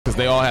because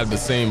they all have the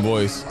same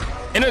voice.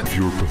 And if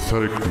your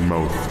pathetic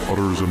mouth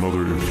utters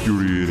another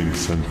infuriating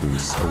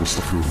sentence, I will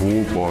stuff your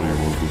whole body in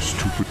one of those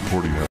stupid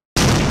party hats.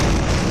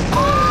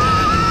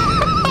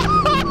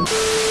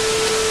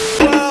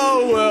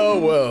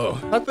 Well,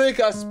 I think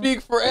I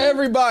speak for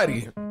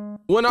everybody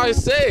when I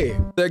say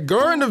that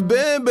Garten of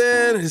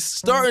BanBan is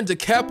starting to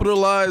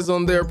capitalize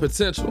on their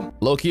potential.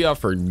 Low-key, I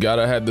forgot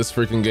I had this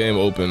freaking game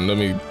open. Let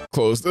me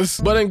close this.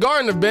 But in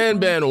Garten of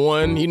BanBan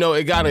 1, you know,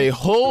 it got a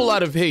whole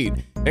lot of hate.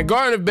 In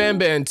Garten of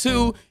BanBan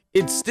 2,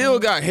 it still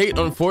got hate,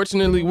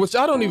 unfortunately, which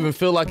I don't even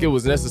feel like it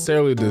was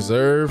necessarily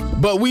deserved.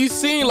 But we've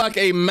seen like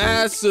a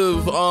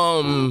massive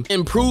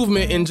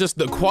improvement in just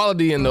the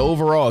quality in the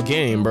overall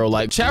game, bro.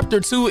 Like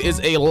chapter 2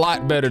 is a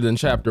lot better than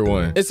chapter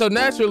 1. And so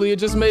naturally, it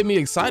just made me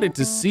excited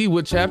to see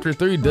what chapter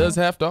 3 does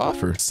have to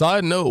offer.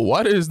 Side note,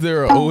 why is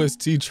there an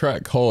OST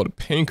track called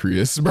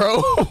Pancreas,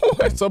 bro?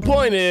 So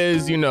point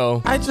is, you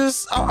know,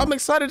 I'm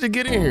excited to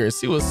get in here and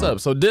see what's up.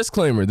 So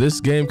disclaimer, this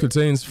game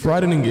contains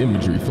frightening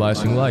imagery,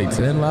 flashing lights,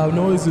 and loud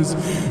noises.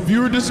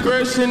 Viewer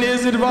discretion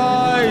is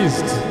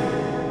advised.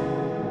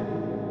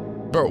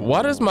 Bro,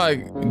 why does my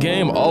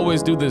game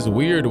always do this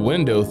weird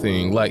window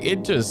thing? Like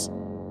it's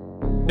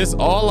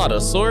all out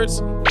of sorts.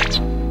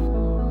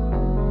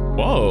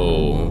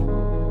 Whoa.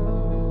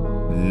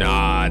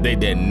 Nah, they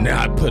did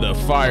not put a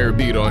fire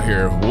beat on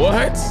here.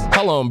 What?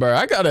 Hold on, bro.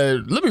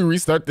 Let me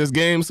restart this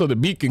game so the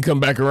beat can come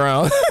back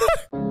around.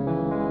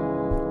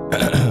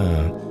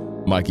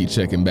 Mikeeey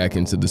checking back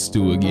into the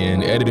stew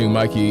again. Editing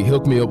Mikeeey,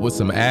 hook me up with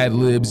some ad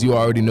libs. You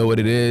already know what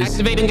it is.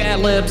 Activating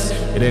ad libs.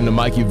 It ain't a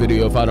Mikeeey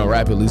video if I don't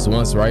rap at least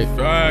once, right?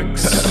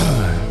 Facts.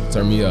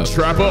 Turn me up.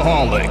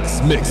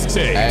 Trapaholics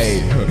mixtape.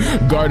 Hey,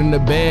 Garten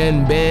of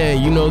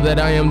BanBan, you know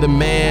that I am the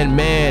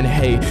man.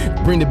 Hey,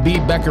 bring the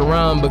beat back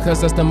around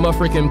because that's the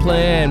motherfucking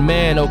plan,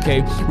 man.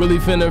 Okay, really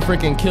finna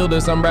freaking kill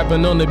this. I'm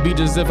rapping on the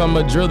beat as if I'm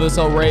a driller,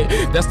 so right.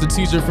 That's the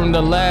teacher from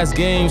the last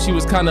game. She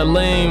was kinda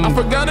lame. I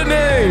forgot her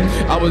name.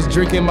 I was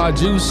drinking my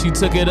juice. She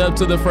took it up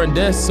to the front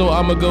desk, so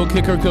I'ma go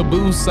kick her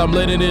caboose. I'm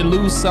letting it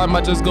loose. I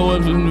might just go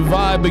and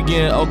vibe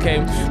again. Okay,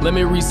 let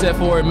me reset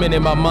for a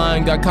minute. My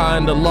mind got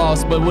kinda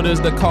lost, but what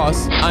is the cost?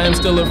 I am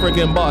still a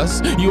freaking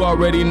boss. You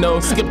already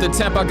know. Skip the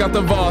tap, I got the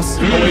Voss.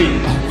 Oh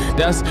wait,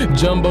 that's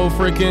Jumbo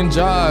freaking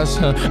Josh.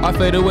 I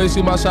fade away,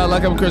 shoot my shot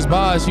like I'm Chris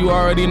Bosh. You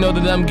already know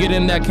that I'm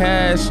getting that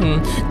cash.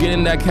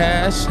 Getting that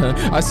cash.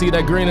 I see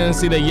that green and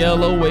see the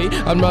yellow. Wait,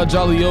 I'm not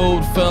jolly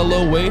old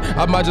fellow. Wait,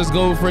 I might just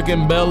go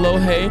freaking bellow.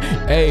 Hey.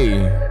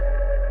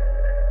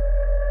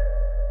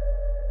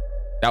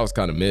 That was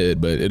kind of mid,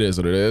 but it is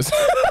what it is.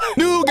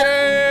 New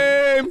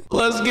game.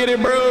 Let's get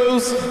it,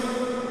 bros.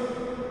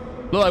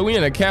 Look like we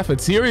in a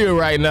cafeteria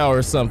right now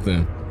or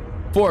something.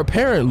 For a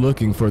parent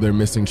looking for their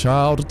missing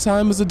child,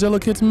 time is a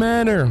delicate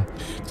matter.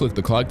 Click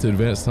the clock to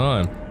advance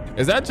time.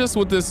 Is that just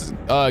what this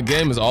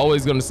game is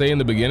always going to say in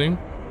the beginning?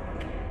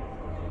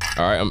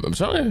 All right, I'm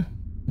trying to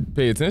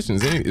pay attention.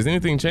 Is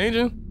anything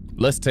changing?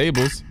 Less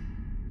tables.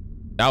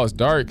 Now it's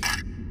dark.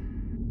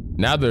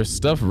 Now there's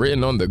stuff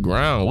written on the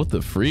ground. What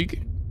the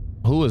freak?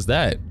 Who is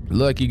that?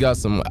 Look, he got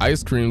some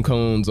ice cream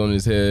cones on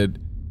his head,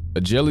 a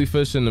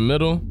jellyfish in the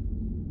middle.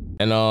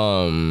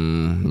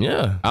 And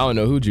yeah, I don't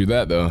know who drew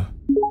that though.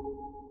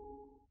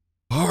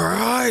 All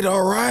right,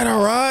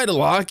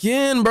 lock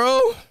in,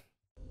 bro.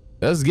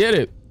 Let's get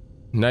it.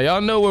 Now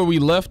y'all know where we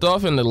left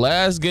off in the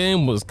last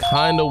game was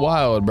kind of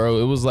wild,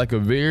 bro. It was like a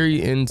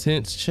very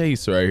intense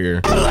chase right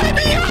here. Let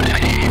me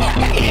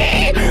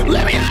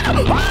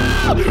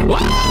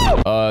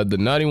out. The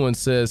naughty one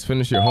says,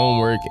 finish your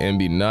homework and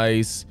be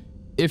nice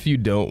if you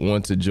don't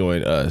want to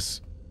join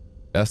us.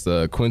 That's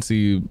the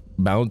Quincy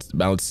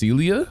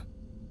Bouncelia?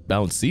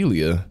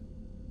 Bouncelia?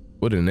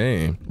 What a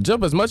name.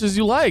 Jump as much as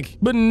you like,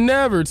 but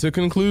never to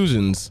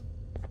conclusions.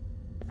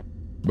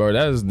 Bro,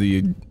 that is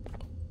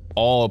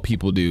all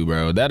people do,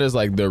 bro. That is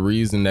like the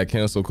reason that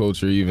cancel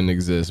culture even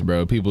exists,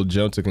 bro. People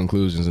jump to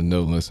conclusions and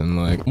don't listen.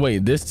 Like,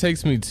 wait, this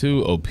takes me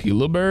to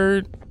Opila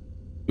Bird?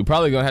 We're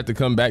probably gonna have to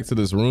come back to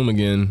this room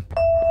again.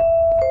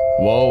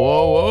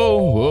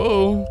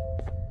 Whoa.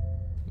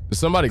 Is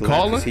somebody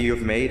calling? Glad to see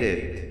you've made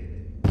it.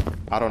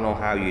 I don't know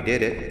how you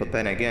did it, but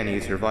then again,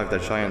 you survived a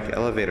giant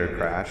elevator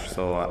crash,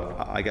 so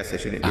I guess I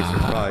shouldn't be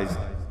surprised.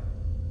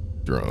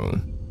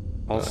 Drone.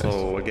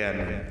 Also,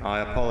 again,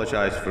 I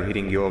apologize for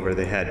hitting you over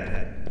the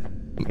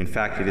head. In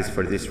fact, it is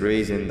for this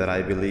reason that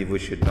I believe we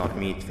should not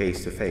meet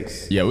face to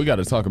face. Yeah, we got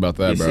to talk about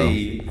that, bro. You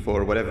see,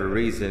 for whatever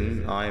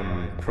reason,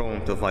 I'm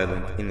prone to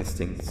violent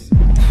instincts.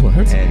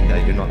 What? And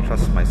I do not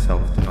trust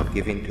myself to not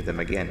give in to them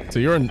again. So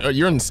you're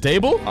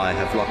unstable? I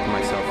have locked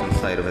myself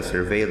inside of a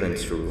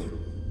surveillance room.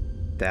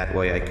 That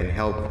way I can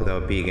help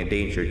without being a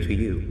danger to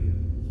you.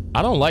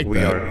 I don't like that.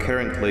 We are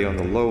currently on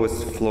the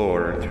lowest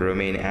floor to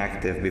remain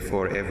active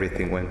before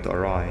everything went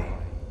awry.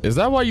 Is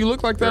that why you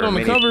look like that on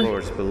the cover? There are many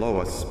floors below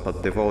us,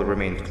 but they've all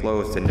remained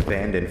closed and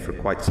abandoned for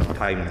quite some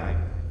time now.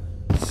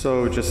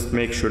 So just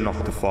make sure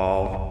not to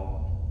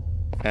fall.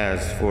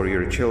 As for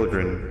your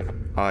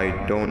children, I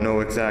don't know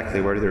exactly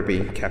where they're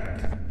being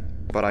kept,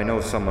 but I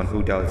know someone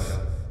who does.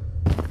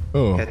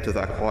 Oh. Head to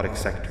the aquatic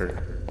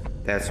sector.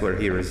 That's where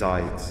he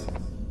resides.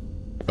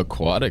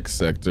 Aquatic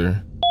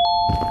sector.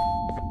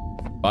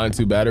 Find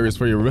 2 batteries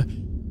for your...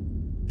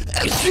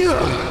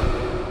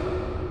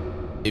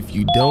 If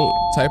you don't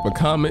type a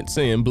comment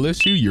saying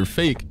bless you, you're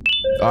fake.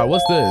 All right,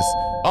 what's this?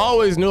 I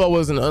always knew I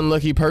was an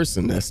unlucky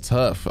person. That's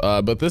tough,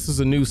 but this is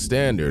a new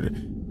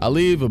standard. I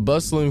leave a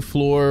bustling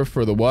floor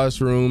for the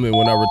washroom, and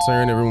when I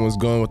return, everyone's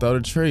gone without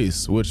a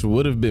trace, which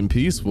would have been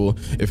peaceful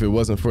if it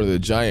wasn't for the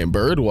giant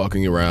bird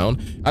walking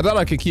around. I thought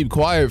I could keep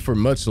quiet for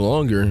much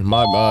longer.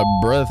 My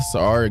breaths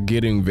are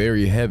getting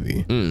very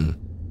heavy.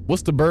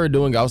 What's the bird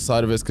doing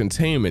outside of its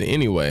containment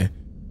anyway?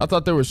 I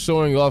thought they were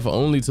showing off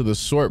only to the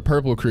short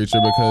purple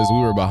creature because we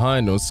were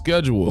behind on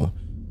schedule.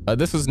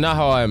 This is not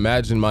how I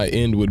imagined my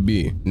end would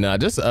be. Now,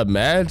 just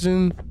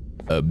imagine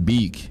a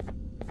beak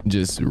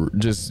just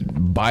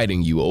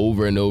biting you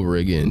over and over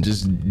again,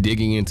 just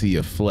digging into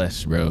your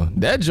flesh, bro.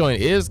 That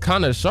joint is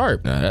kind of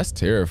sharp. Nah, that's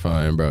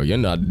terrifying, bro. You're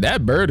not,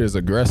 that bird is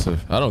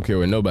aggressive. I don't care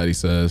what nobody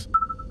says.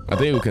 I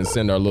think we can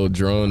send our little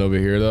drone over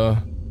here though.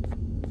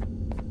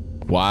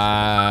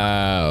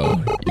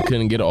 Wow, you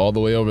couldn't get all the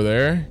way over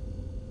there?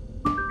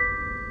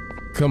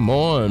 Come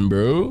on,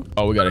 bro.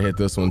 Oh, we gotta hit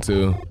this one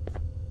too.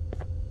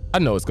 I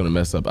know it's gonna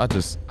mess up.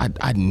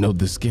 I know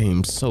this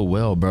game so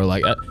well, bro.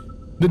 Like,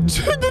 the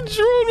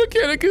drone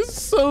mechanic is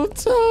so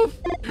tough.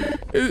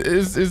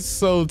 It's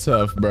so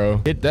tough,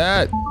 bro. Hit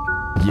that.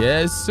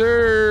 Yes,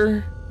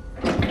 sir.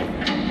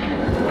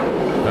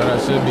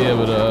 I should be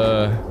able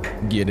to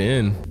get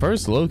in.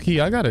 First, low-key,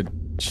 I gotta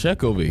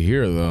check over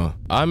here, though.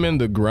 I'm in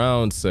the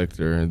ground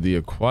sector, the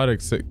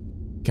aquatic sector.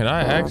 Can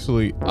I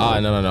actually? No,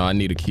 I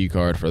need a key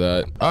card for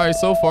that. All right,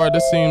 so far,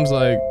 this seems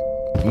like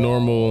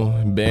normal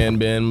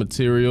BanBan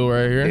material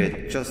right here.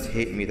 It just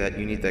hit me that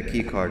you need the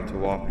key card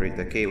to operate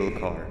the cable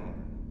car.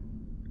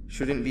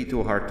 Shouldn't be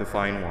too hard to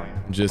find one.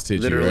 Just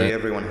hit Literally you, right?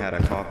 Everyone had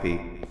a copy.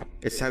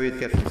 It's how you'd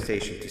get from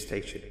station to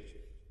station.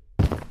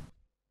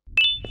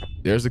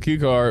 There's the key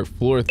card,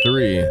 floor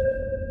 3.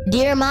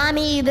 Dear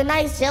Mommy, the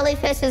nice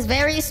jellyfish is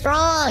very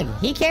strong.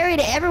 He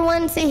carried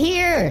everyone to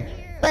here.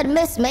 But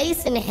Miss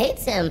Mason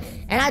hates him,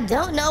 and I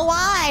don't know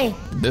why.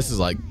 This is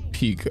like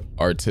peak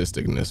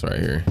artisticness right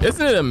here.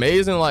 Isn't it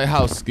amazing like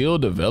how skill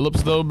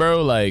develops though,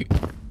 bro? Like,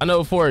 I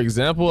know, for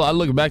example, I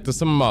look back to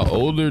some of my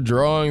older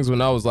drawings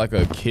when I was like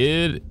a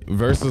kid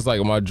versus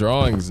like my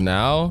drawings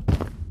now,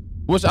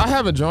 which I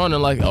haven't drawn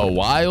in like a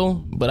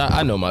while, but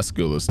I know my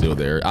skill is still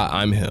there.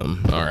 I'm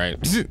him, all right?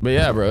 But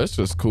yeah, bro, it's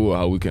just cool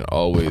how we can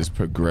always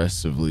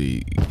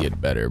progressively get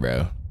better,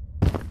 bro.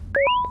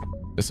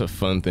 It's a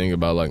fun thing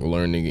about like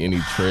learning any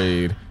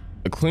trade.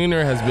 A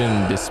cleaner has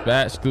been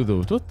dispatched through the,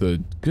 what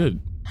the good?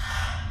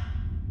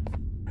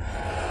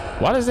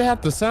 Why does it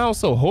have to sound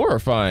so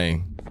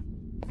horrifying?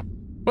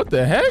 What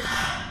the heck?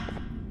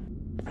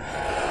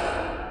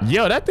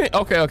 Yo, that thing,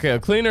 okay. A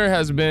cleaner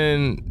has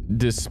been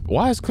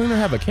why does cleaner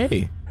have a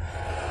K?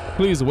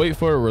 Please wait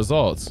for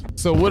results.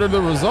 So what are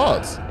the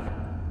results?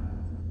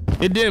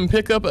 It didn't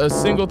pick up a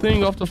single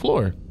thing off the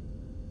floor.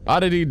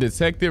 Oddity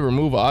detected,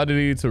 remove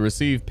oddity to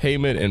receive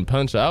payment and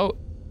punch out.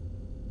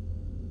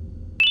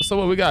 So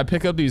what, we gotta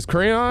pick up these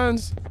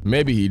crayons?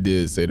 Maybe he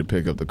did say to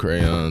pick up the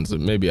crayons, or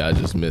maybe I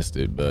just missed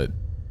it, but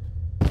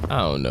I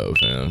don't know,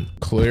 fam.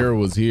 Claire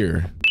was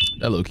here.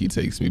 That low-key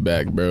takes me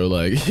back, bro.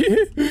 Like,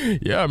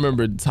 yeah, I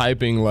remember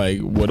typing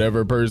like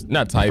whatever person,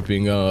 not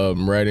typing,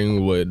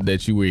 writing what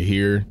that you were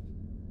here,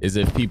 as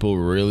if people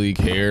really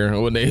care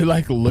when they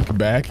like look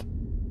back.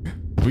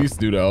 We used to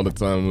do that all the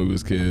time when we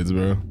was kids,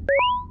 bro.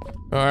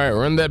 All right,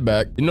 run that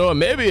back. You know what,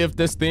 maybe if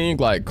this thing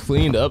like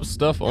cleaned up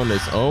stuff on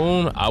its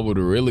own, I would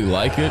really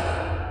like it.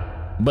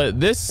 But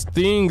this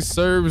thing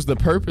serves the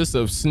purpose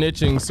of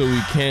snitching so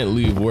we can't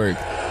leave work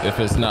if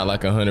it's not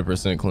like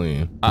 100%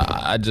 clean.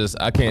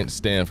 I can't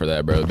stand for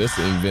that, bro. This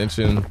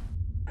invention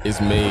is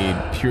made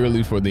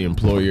purely for the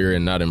employer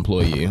and not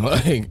employee.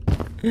 Like,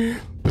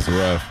 it's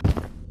rough.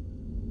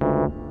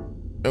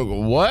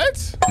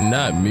 What?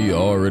 Not me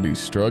already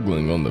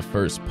struggling on the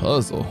first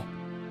puzzle.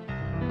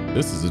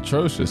 This is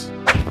atrocious.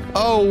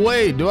 Oh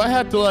wait, do I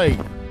have to like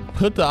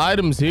put the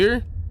items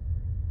here?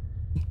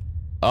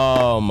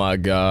 Oh my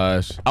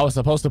gosh. I was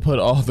supposed to put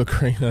all the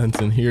crayons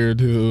in here,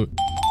 dude.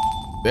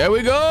 There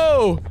we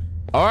go.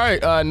 All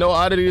right, no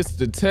oddities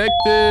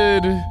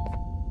detected.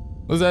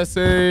 What does that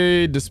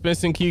say?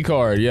 Dispensing key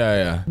card.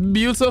 Yeah.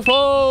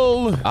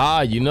 Beautiful.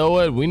 Ah, you know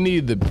what? We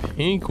need the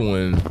pink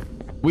one.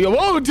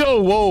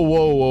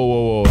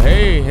 Whoa.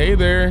 Hey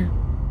there.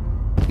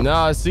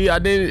 Nah, see, I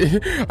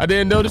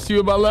didn't notice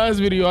you in my last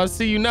video. I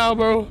see you now,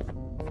 bro.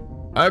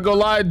 I ain't gonna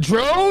lie.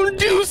 Drone,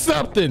 do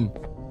something.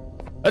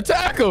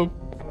 Attack him.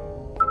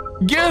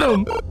 Get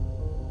him.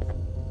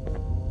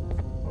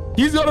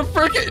 He's gonna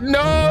freaking,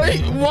 no,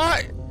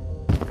 what?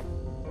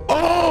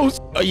 Oh,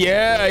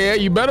 yeah,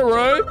 you better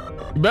run.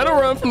 You better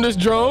run from this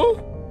drone.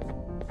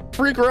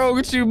 Freak wrong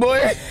with you,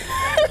 boy.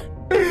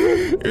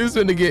 He's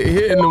gonna get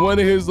hit in one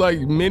of his like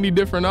many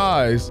different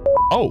eyes.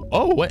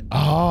 Oh, wait,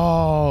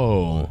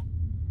 oh,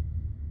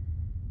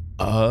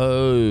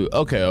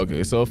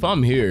 okay. So if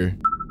I'm here,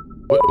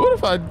 what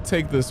if I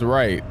take this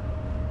right?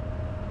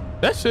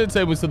 That should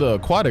take me to the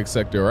aquatic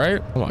sector,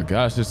 right? Oh my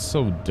gosh, it's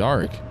so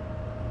dark.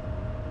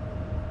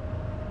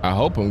 I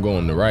hope I'm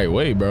going the right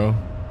way, bro.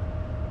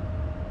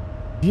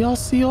 Y'all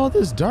see all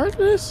this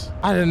darkness?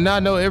 I did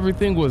not know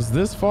everything was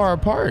this far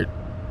apart.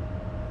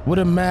 What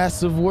a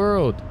massive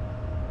world.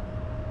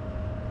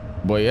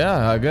 But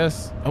yeah, I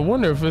guess, I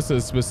wonder if it's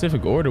a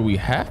specific order we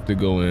have to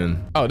go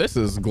in. Oh, this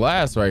is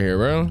glass right here,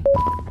 bro.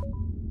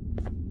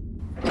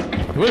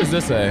 What does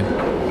this say?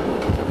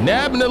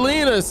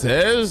 Nabnalina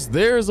says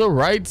there's a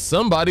right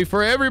somebody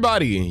for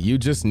everybody. You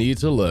just need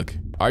to look.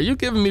 Are you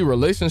giving me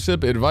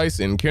relationship advice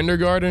in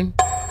kindergarten?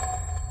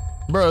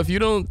 Bro, if you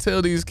don't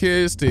tell these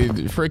kids to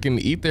freaking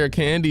eat their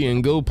candy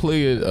and go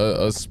play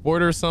a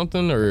sport or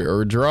something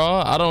or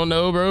draw, I don't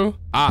know, bro.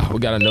 Ah, we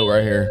got a note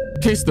right here.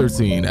 Case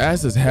 13,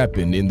 as has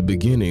happened in the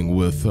beginning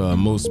with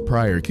most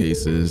prior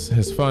cases,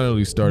 has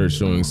finally started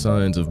showing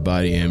signs of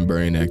body and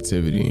brain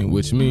activity,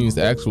 which means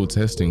actual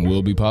testing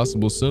will be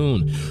possible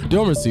soon.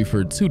 Dormancy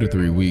for 2 to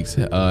 3 weeks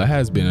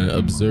has been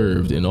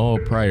observed in all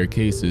prior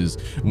cases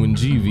when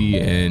GV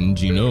and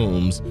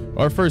genomes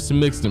are first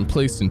mixed and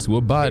placed into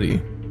a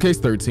body. Case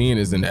 13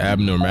 is an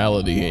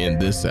abnormality in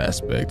this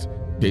aspect.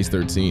 Case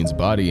 13's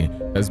body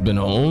has been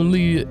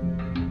only.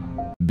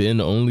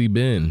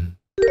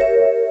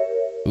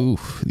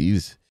 Oof,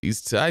 these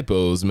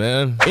typos,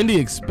 man. In the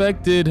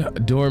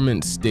expected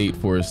dormant state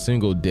for a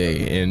single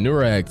day, and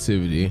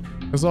neuroactivity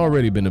has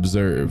already been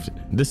observed.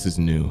 This is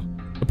new.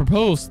 The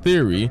proposed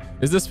theory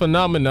is this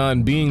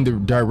phenomenon being the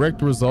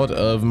direct result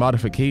of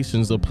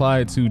modifications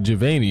applied to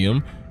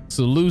Juvanium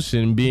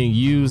solution being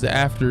used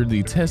after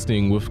the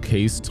testing with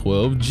case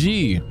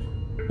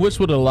 12G, which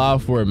would allow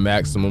for a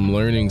maximum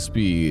learning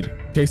speed.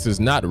 Case is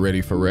not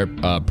ready for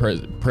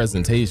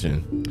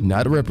presentation.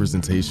 Not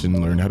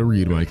representation. Learn how to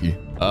read, Mikey.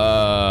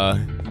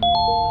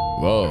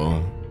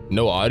 Whoa.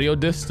 No audio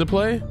discs to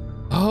play?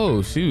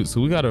 Oh shoot, so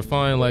we gotta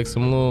find like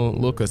some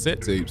little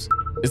cassette tapes.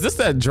 Is this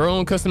that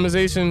drone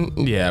customization?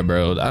 Yeah,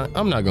 bro,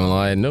 I'm not gonna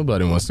lie,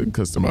 nobody wants to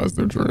customize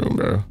their drone,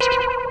 bro.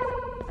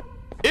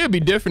 It'd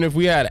be different if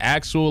we had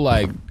actual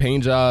like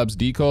paint jobs,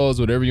 decals,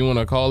 whatever you want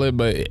to call it,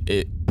 but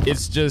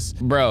it's just,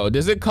 bro,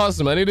 does it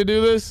cost money to do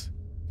this?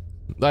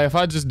 Like if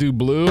I just do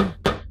blue,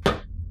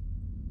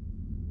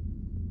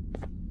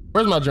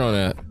 where's my drone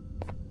at?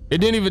 It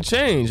didn't even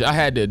change. I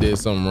had to did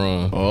something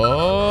wrong.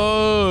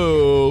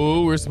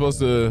 Oh, we're supposed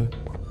to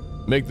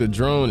make the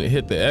drone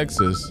hit the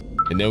X's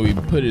and then we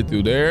put it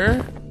through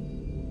there.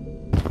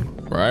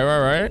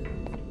 Right.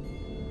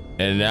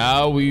 And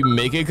now we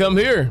make it come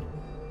here.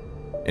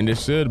 And it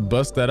should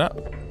bust that up.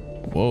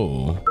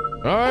 Whoa.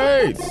 All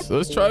right, so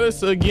let's try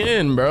this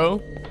again,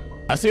 bro.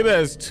 I see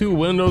there's 2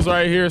 windows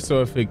right here,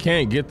 so if it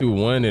can't get through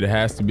one, it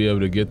has to be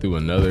able to get through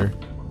another.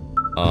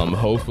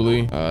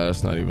 Hopefully.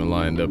 That's not even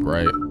lined up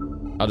right.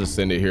 I'll just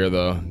send it here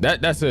though.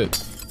 That's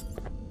it.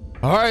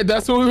 All right,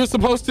 that's what we were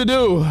supposed to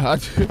do.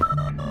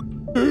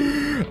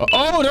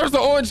 Oh, there's the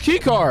orange key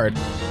card.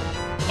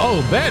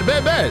 Oh, bet.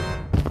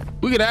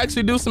 We could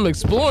actually do some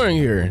exploring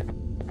here.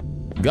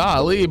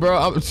 Golly,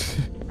 bro.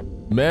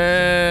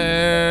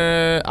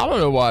 Man, I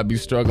don't know why I'd be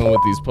struggling with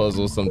these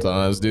puzzles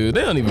sometimes, dude.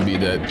 They don't even be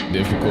that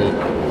difficult.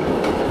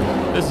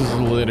 This is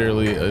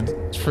literally a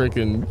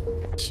freaking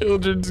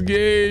children's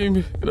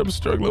game, and I'm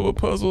struggling with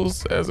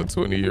puzzles as a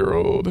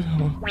 20-year-old.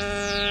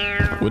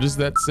 What does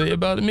that say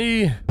about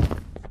me?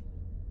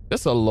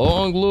 That's a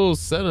long little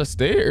set of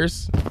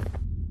stairs.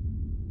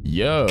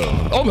 Yo.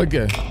 Oh my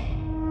God.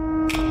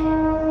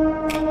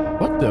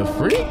 What the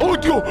freak? Oh,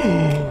 yo.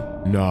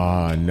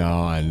 Nah.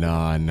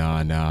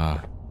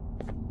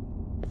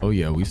 Oh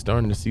yeah, we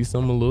starting to see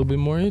something a little bit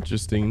more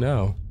interesting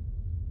now.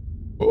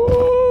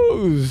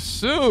 Oh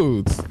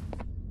shoot.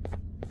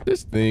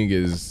 This thing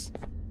is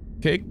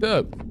caked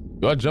up.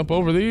 Do I jump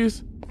over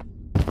these?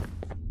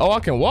 Oh, I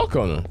can walk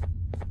on them.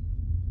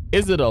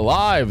 Is it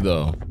alive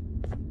though?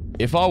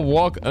 If I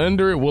walk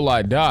under it, will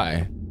I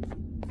die?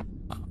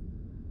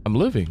 I'm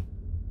living.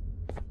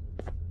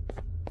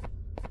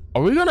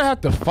 Are we gonna have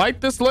to fight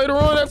this later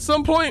on at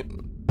some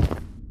point?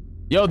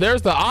 Yo,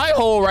 there's the eye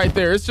hole right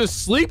there. It's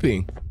just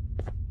sleeping.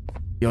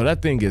 Yo,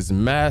 that thing is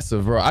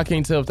massive, bro. I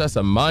can't tell if that's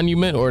a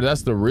monument or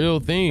that's the real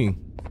thing.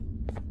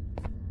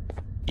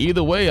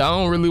 Either way, I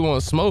don't really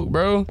want smoke,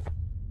 bro.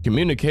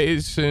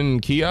 Communication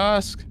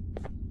kiosk.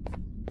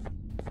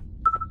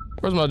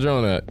 Where's my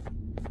drone at?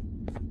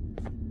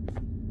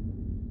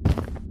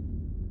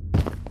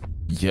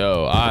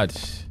 Yo,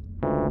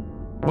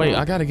 wait,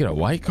 I gotta get a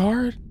white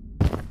card?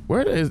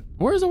 Where's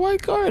the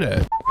white card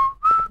at?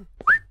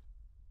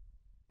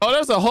 Oh,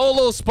 there's a whole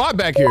little spot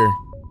back here.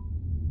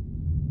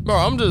 Bro,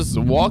 I'm just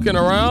walking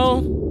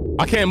around.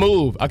 I can't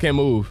move.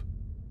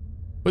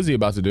 What's he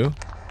about to do?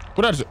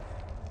 What I just...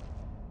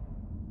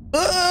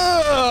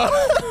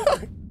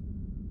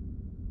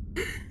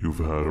 You've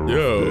had a rough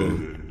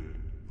day.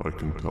 I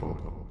can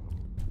tell.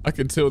 I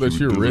can tell that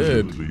you're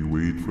red. You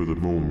wait for the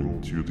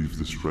moment you leave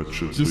this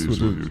wretched place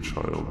with your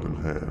child in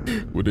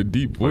hand. With a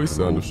deep voice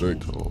sound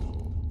effect.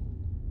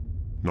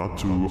 Not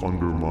to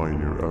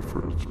undermine your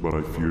efforts, but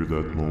I fear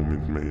that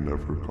moment may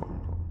never come.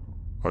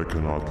 I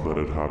cannot let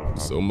it happen.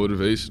 So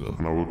motivational.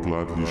 And I will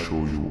gladly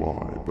show you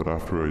why, but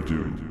after I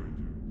do,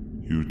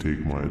 you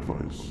take my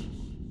advice.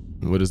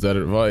 What is that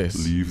advice?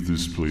 Leave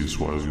this place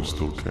while you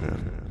still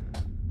can.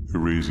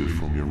 Erase it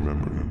from your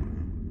memory.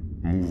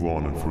 Move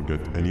on and forget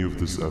any of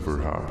this ever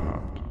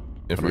happened.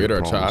 And forget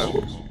our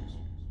child?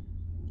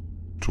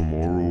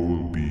 Tomorrow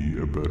will be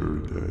a better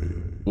day.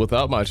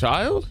 Without my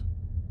child?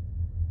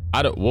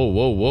 I don't. Whoa,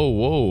 whoa, whoa,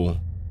 whoa.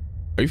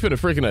 Are you finna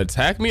freaking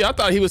attack me? I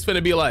thought he was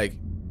finna be like.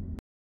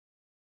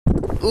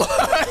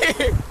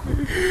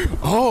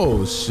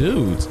 Oh,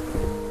 shoot.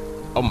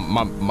 Oh,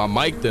 my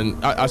mic then.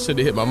 I should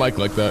have hit my mic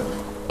like that.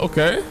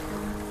 Okay.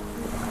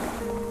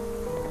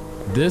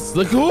 This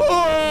look. Whoa,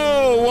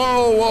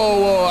 whoa, whoa,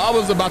 whoa. I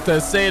was about to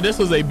say this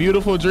was a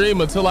beautiful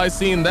dream until I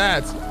seen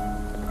that.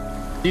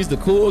 These the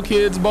cool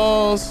kids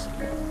balls.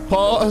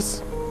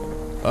 Pause.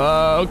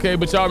 Okay,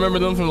 but y'all remember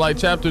them from like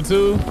chapter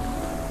 2?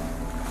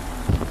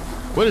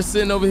 What is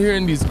sitting over here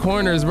in these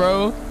corners,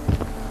 bro?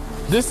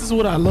 This is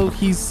what I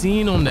low-key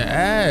seen on the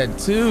ad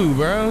too,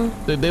 bro.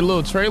 The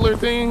little trailer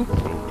thing.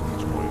 Welcome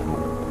to my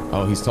home.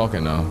 Oh, he's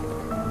talking now.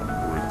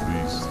 Or at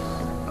least,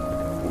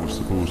 what was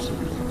supposed to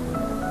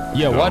be.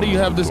 Yeah, why do you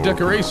Down have in this the dark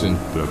decoration?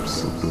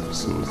 Depths of the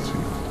facility.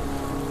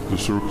 The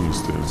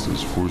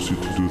circumstances force you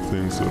to do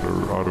things that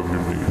are out of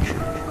your nature.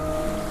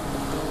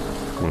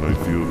 When I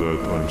feel that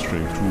I'm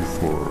straying too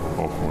far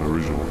off my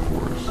original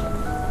course, I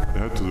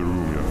head to the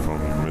room I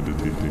found me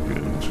meditating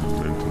in to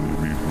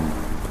mentally regroup.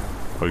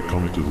 I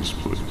come to this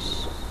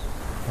place,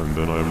 and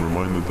then I am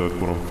reminded that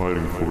what I'm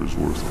fighting for is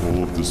worth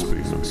all of this pain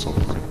and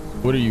suffering.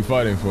 What are you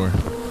fighting for?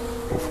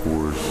 Of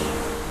course.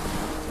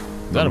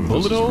 Is that a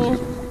bullet hole?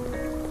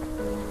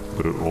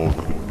 But it all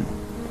could be.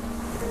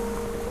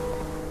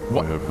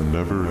 What? I have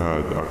never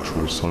had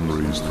actual sun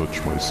rays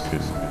touch my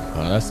skin.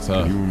 Oh, that's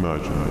tough. Can you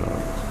imagine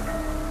that?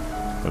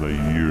 And I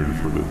yearn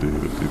for the day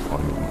that they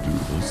finally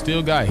do. You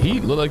still got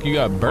heat. Look like you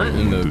got burnt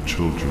in the the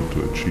children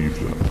to achieve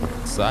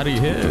that. side of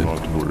your Do head.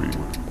 not worry.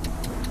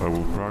 I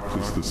will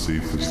practice the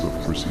safest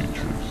of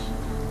procedures.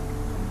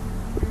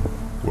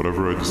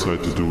 Whatever I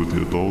decide to do with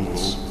the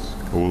adults,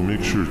 I will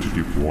make sure to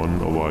keep one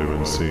alive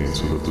and sane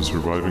so that the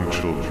surviving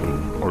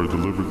children are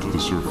delivered to the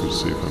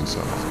surface safe and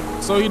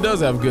sound. So he does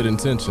have good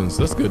intentions.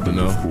 That's good to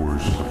know. Of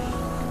course,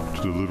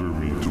 to deliver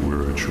me to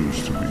where I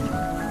choose to be.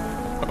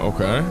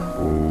 Okay.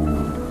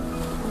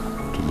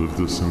 Oh, to live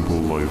the simple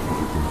life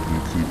of a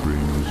completely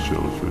brainless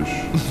jellyfish.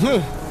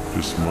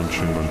 Just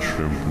munching on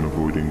shrimp and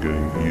avoiding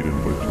getting eaten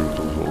by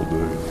turtles all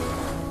day.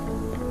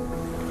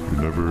 You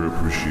never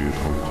appreciate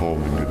how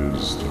calming it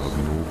is to have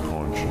no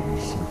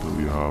conscience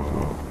until you have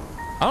one.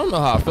 I don't know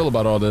how I feel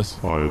about all this.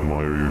 I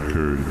admire your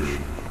courage,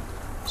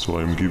 so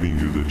I am giving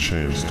you the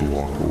chance to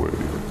walk away.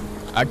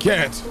 I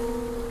can't.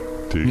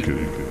 Take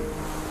it.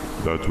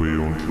 That way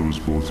you won't lose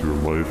both your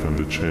life and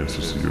the chance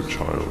to see your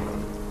child.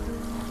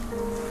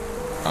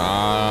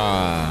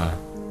 Ah.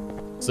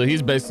 So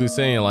he's basically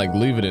saying like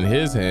leave it in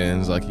his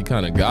hands, like he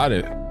kind of got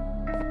it.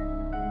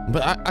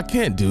 But I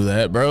can't do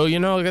that, bro. You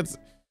know, I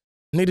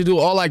need to do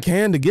all I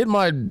can to get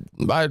my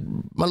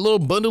little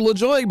bundle of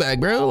joy back,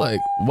 bro. Like,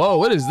 whoa,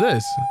 what is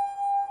this?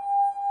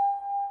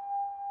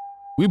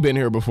 We've been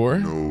here before.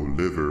 No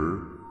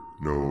liver,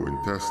 no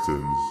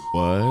intestines,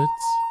 What?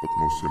 but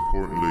most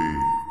importantly,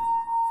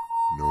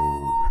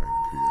 no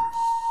pancreas.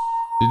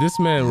 Did this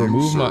man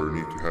remove my...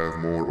 need to have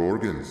more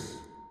organs.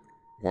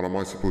 What am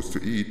I supposed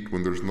to eat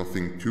when there's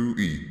nothing to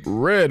eat?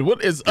 Red,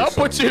 what is up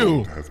with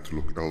you? I have to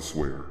look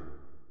elsewhere.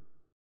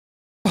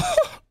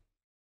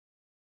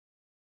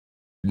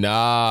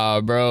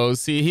 Nah, bro.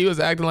 See, he was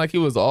acting like he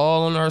was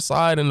all on our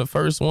side in the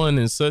first one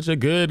and such a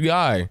good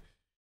guy.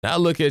 Now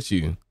look at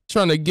you,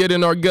 trying to get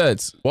in our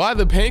guts. Why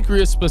the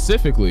pancreas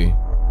specifically?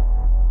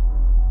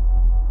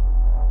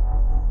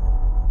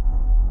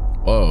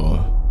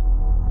 Whoa.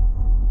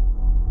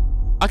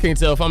 I can't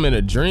tell if I'm in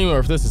a dream or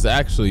if this is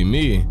actually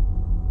me.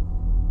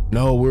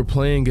 No, we're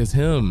playing as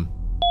him.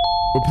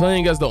 We're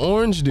playing as the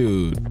orange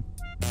dude.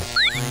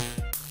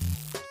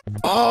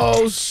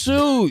 Oh,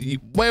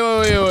 shoot.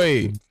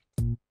 Wait.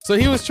 So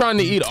he was trying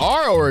to eat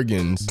our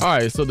organs. All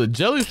right, so the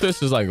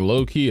jellyfish is like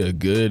low-key a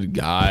good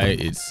guy,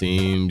 it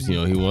seems. You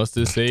know, he wants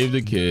to save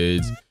the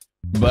kids.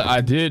 But I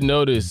did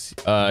notice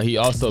he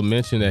also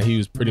mentioned that he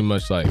was pretty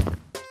much like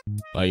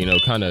you know,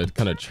 kind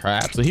of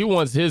trapped. So he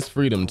wants his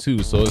freedom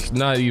too. So it's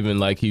not even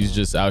like he's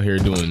just out here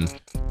doing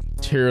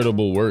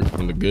charitable work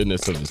from the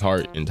goodness of his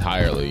heart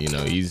entirely. You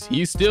know,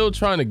 he's still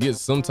trying to get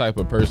some type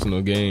of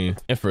personal gain.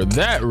 And for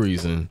that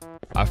reason,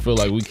 I feel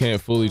like we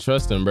can't fully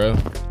trust him, bro.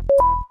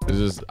 It's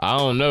just, I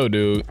don't know,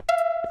 dude.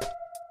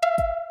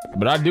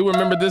 But I do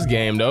remember this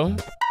game though.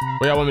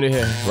 Where y'all want me to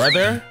hit? Right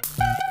there?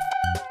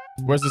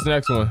 Where's this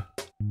next one?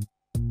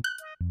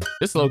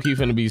 This low-key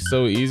finna be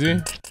so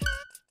easy.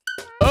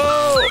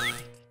 Oh!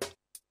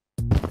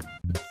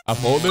 I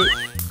folded.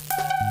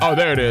 Oh,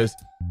 there it is.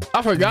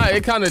 I forgot,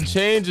 it kind of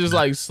changes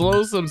like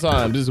slow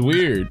sometimes. It's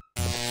weird.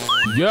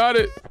 Got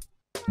it.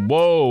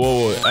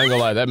 Whoa. I ain't gonna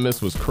lie, that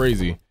miss was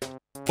crazy.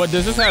 But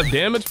does this have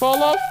damage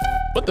fall off?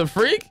 What the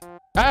freak?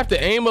 I have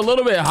to aim a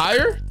little bit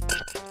higher?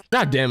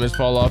 God damn, it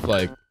fall off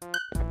like.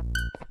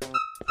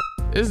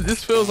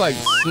 This feels like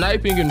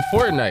sniping in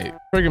Fortnite.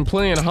 Freaking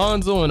playing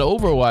Hanzo and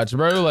Overwatch,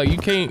 bro. Like you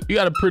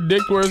gotta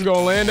predict where it's gonna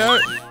land at.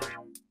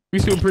 We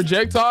see a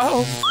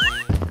projectile.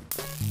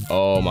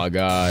 Oh my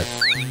God.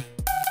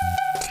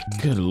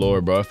 Good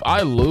Lord, bro. If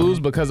I lose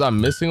because I'm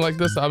missing like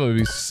this, I'm gonna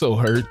be so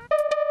hurt.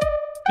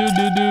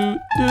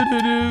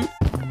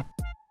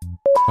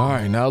 All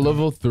right, now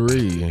level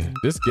 3.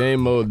 This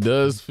game mode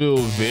does feel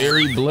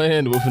very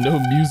bland with no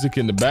music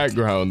in the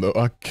background though.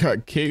 I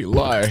can't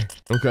lie.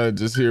 I'm kind of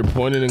just here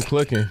pointing and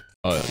clicking.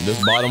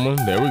 This bottom one,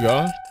 there we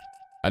go.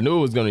 I knew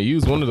it was gonna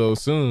use one of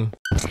those soon.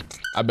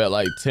 I bet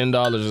like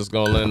 $10 is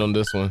gonna land on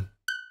this one.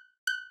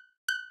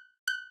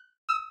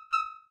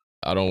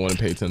 I don't want to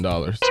pay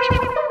 $10.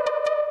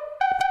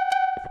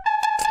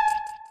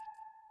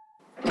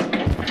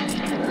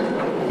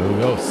 There we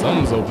go,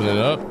 something's opening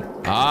up.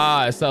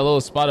 Ah, it's that little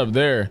spot up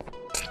there.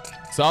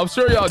 So I'm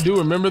sure y'all do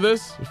remember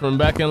this from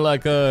back in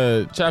like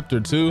chapter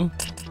 2.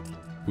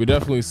 We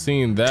definitely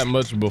seen that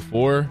much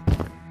before.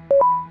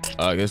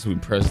 I guess we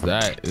pressed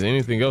that. Is there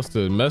anything else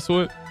to mess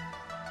with?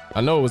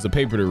 I know it was a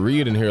paper to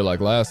read in here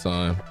like last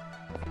time.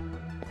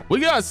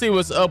 We gotta see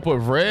what's up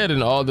with Red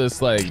and all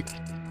this like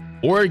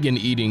organ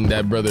eating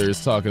that brother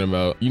is talking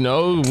about. You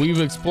know,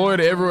 we've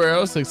explored everywhere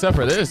else except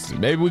for this.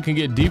 Maybe we can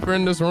get deeper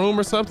in this room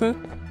or something.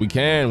 We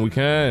can.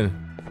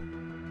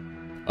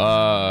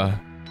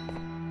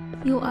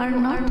 You are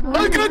not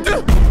I got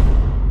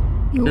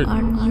the. You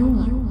are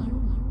new.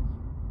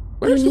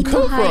 Where did you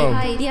come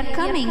from? They are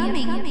coming.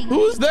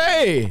 Who's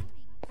they?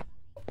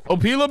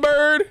 Opila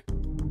bird?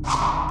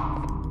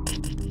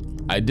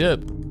 I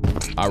dip.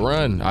 I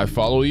run. I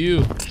follow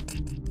you.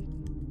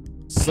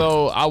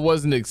 So I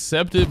wasn't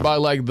accepted by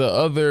like the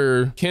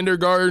other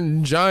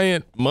kindergarten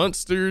giant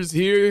monsters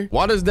here.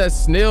 Why does that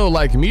snail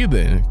like me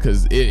then?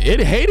 Cause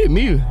it hated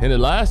me in the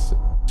last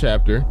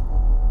chapter.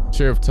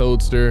 Sheriff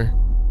Toadster.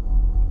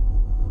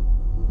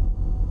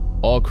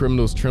 All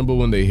criminals tremble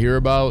when they hear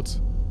about.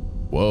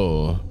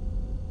 Whoa.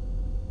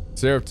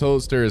 Sheriff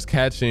Toadster is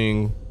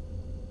catching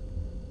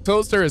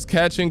criminals.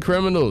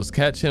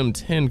 Catch him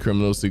 10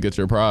 criminals to get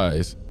your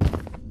prize.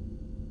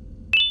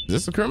 Is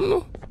this a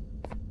criminal?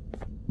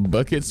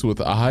 Buckets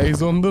with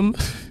eyes on them.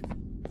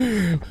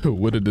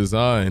 What a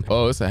design.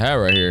 Oh, it's a hat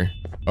right here.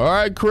 All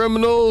right,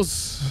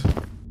 criminals.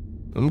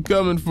 I'm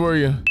coming for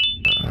you.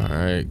 All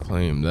right,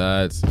 claim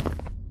that.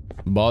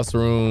 Boss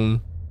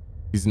room.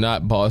 He's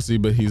not bossy,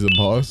 but he's a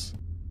boss.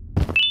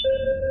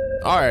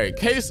 All right,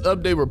 case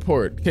update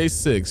report. Case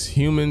 6,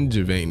 human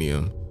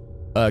Javanium.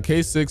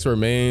 Case 6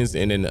 remains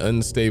in an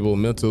unstable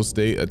mental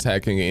state,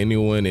 attacking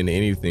anyone and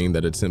anything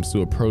that attempts to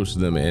approach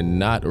them and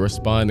not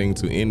responding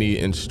to any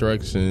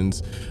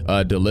instructions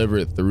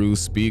delivered through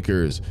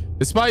speakers.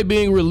 Despite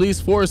being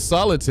released for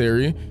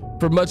solitary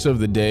for much of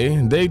the day,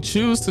 they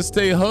choose to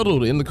stay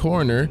huddled in the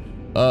corner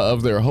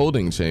of their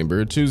holding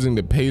chamber, choosing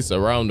to pace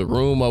around the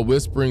room while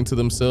whispering to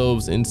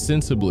themselves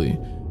insensibly.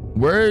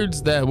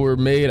 Words that were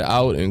made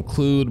out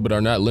include, but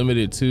are not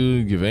limited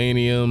to,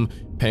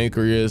 Gavanium,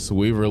 Pancreas,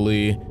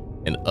 Weaverly,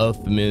 and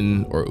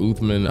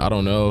Uthman, I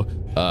don't know.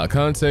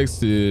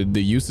 Context to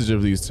the usage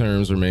of these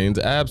terms remains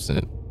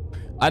absent.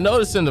 I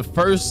noticed in the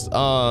first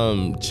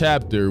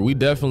chapter, we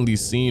definitely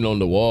seen on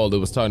the wall that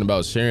was talking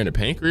about sharing a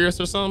pancreas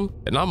or something.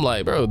 And I'm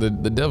like, bro, the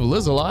devil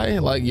is a lie.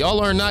 Like, y'all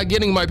are not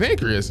getting my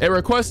pancreas. A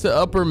request to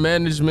upper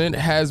management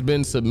has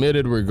been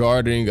submitted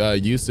regarding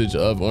usage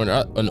of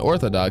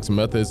unorthodox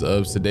methods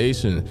of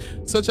sedation,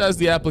 such as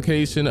the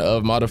application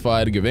of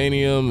modified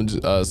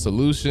Gavanium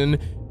solution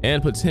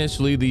and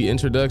potentially the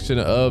introduction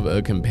of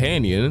a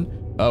companion.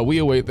 We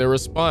await their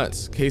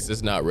response. Case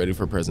is not ready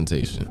for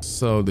presentation.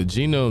 So the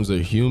genomes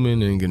are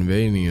human and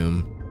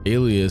Gavanium.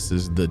 Alias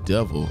is the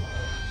devil.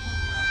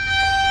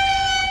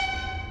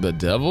 The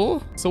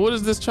devil? So what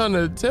is this trying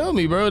to tell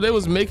me, bro? They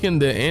was making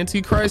the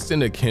Antichrist in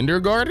the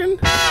kindergarten?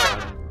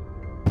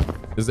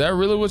 Is that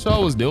really what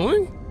y'all was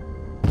doing?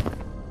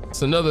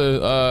 It's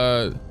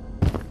another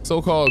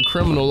so-called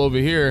criminal over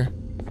here.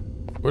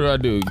 What do I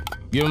do?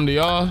 Give him to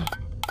y'all?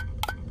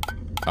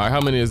 All right, how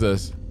many is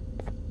this?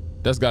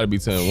 That's gotta be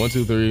 10. 1,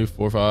 2, 3,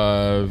 4,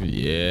 5.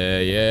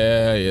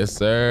 Yes,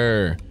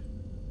 sir.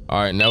 All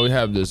right, now we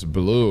have this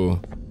blue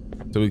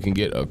so we can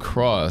get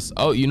across.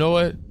 Oh, you know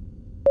what?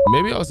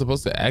 Maybe I was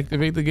supposed to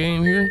activate the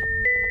game here.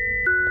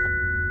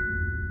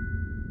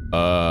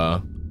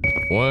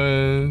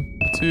 1,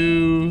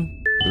 2,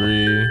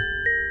 3.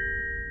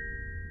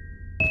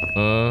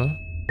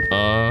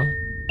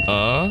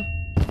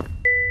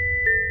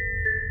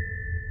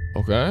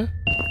 Okay.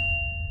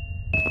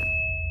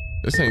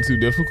 This ain't too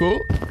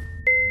difficult.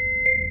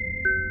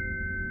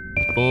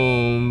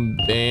 Boom,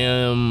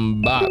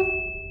 bam, bop.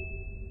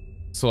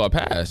 So I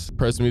passed.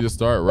 Press me to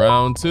start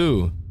round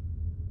 2.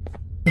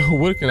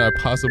 What can I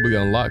possibly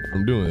unlock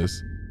from doing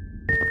this?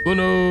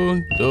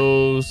 Uno,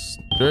 dos,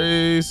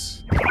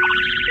 tres,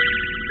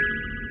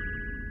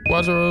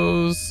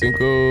 cuatro,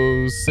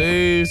 cinco,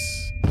 seis,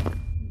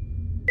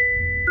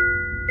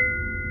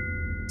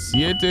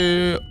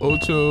 siete,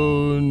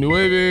 ocho,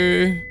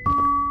 nueve.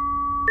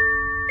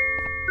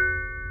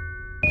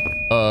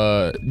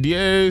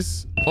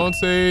 diez, once,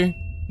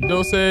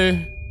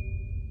 doce.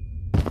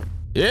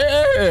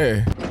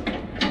 Yeah.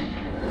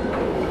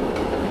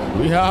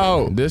 We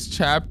out. This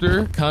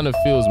chapter kind of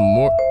feels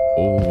more.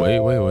 Oh, wait.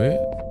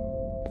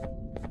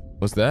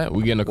 What's that?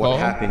 We getting a call? What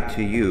happened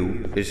to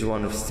you is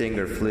one of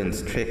Stinger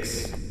Flynn's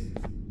tricks.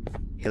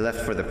 He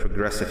left for the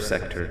progressive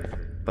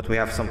sector, but we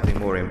have something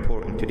more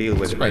important to deal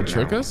with right now.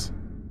 Trick us?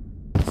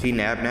 See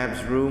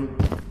Nabnab's room?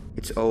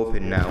 It's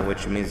open now,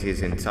 which means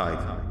he's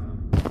inside.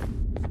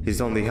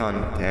 He's on the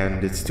hunt,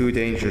 and it's too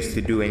dangerous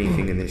to do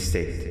anything in this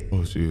state.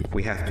 Oh, shoot.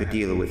 We have to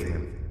deal with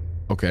him.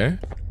 Okay.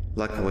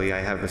 Luckily,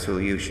 I have a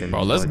solution.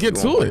 Bro, let's get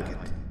to it.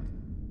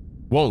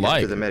 Won't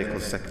like. To the medical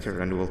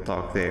sector, and we'll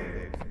talk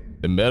there.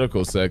 The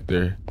medical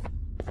sector?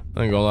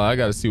 I ain't gonna lie, I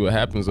gotta see what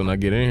happens when I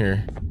get in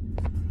here.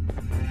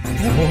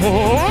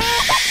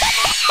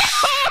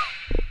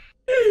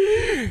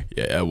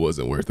 Yeah, that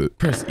wasn't worth it.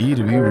 Press E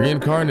to be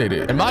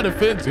reincarnated. In my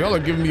defense, y'all are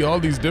giving me all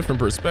these different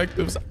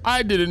perspectives.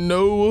 I didn't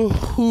know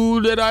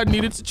who that I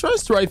needed to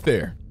trust right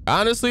there.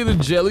 Honestly, the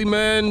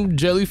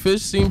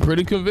jellyfish seemed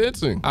pretty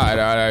convincing. All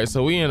right.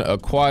 So we in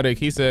aquatic.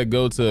 He said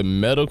go to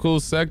medical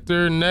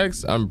sector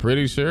next, I'm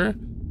pretty sure.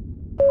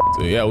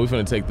 So yeah, we're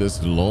gonna take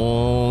this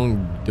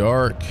long,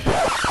 dark,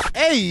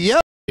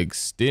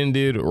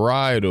 extended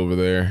ride over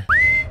there.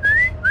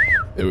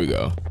 There we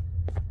go.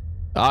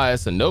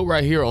 It's a note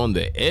right here on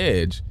the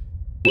edge.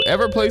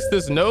 Whoever placed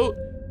this note,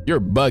 you're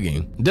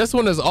bugging. This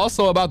one is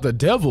also about the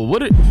devil.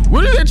 What are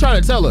they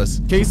trying to tell us?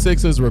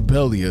 K6's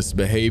rebellious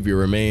behavior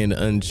remained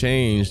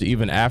unchanged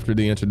even after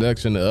the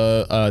introduction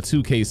to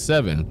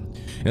K7.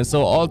 And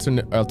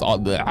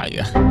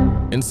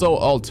so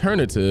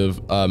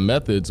alternative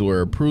methods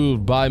were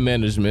approved by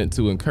management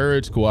to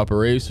encourage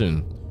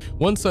cooperation.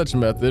 One such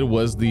method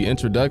was the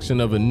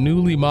introduction of a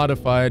newly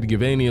modified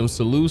Givanium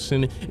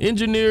solution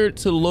engineered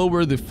to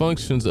lower the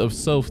functions of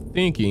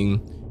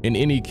self-thinking in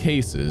any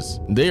cases.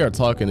 They are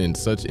talking in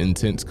such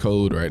intense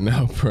code right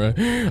now,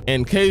 bruh.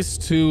 And case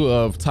 2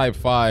 of type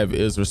 5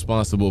 is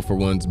responsible for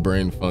one's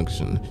brain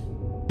function.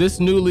 This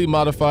newly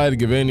modified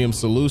Givanium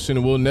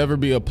solution will never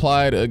be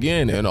applied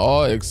again, and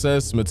all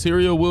excess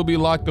material will be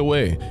locked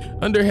away.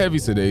 Under heavy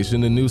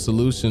sedation, the new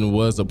solution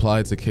was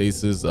applied to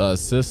Case's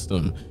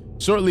system.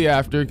 Shortly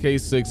after,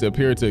 Case 6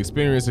 appeared to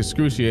experience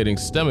excruciating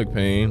stomach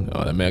pain.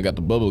 Oh, that man got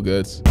the bubble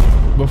guts.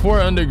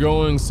 Before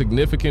undergoing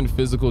significant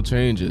physical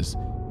changes.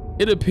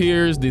 It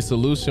appears the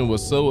solution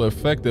was so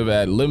effective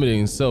at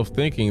limiting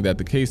self-thinking that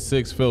the Case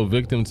 6 fell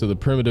victim to the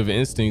primitive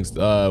instincts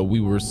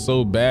we were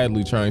so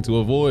badly trying to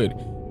avoid.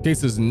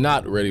 Case is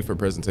not ready for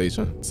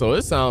presentation. So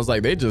it sounds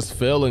like they just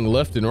failing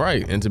left and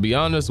right. And to be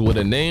honest, with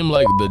a name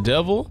like the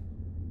devil,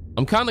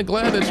 I'm kind of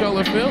glad that y'all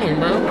are failing,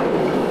 bro.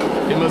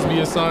 It must be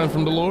a sign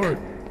from the Lord.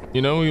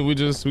 You know, we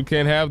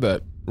can't have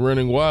that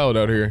running wild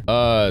out here.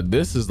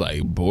 This is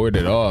like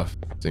boarded off.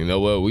 So you know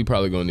what? We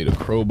probably gonna need a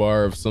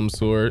crowbar of some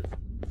sort.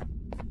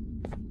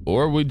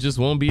 Or we just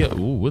won't be ooh,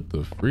 what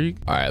the freak?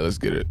 All right, let's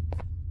get it.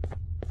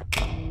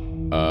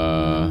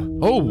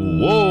 Oh,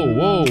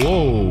 whoa.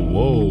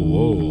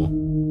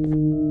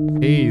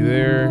 Hey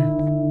there.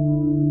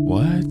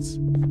 What?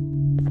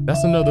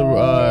 That's another,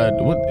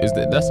 what is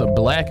that? That's a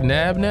black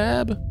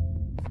nab?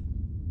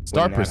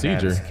 Start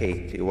procedure.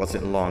 Escaped, it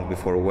wasn't long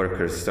before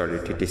workers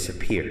started to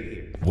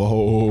disappear.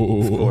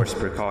 Whoa. Of course,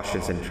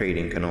 precautions and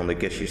trading can only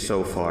get you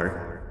so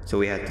far, so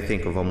we had to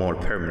think of a more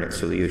permanent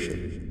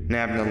solution.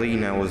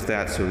 Nabnalina was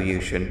that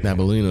solution.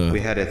 Nabalina. We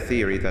had a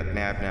theory that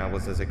Nabna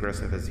was as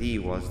aggressive as he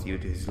was due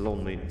to his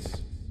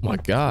loneliness. My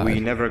God. We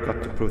never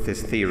got to prove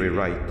this theory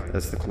right,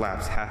 as the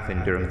collapse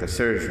happened during the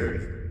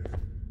surgery.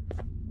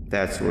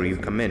 That's where you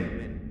come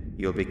in.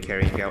 You'll be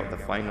carrying out the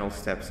final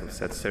steps of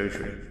said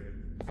surgery.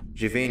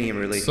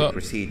 Givanium-related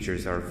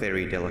procedures are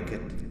very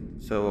delicate,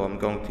 so I'm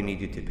going to need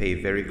you to pay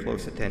very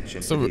close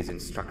attention to these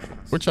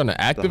instructions. We're trying to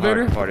activate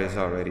her? The hard part is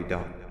already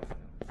done.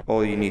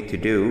 All you need to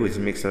do is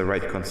mix the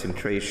right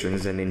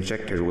concentrations and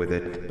inject her with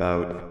it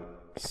about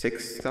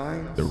 6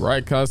 times. The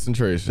right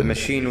concentration. The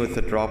machine with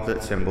the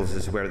droplet symbols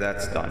is where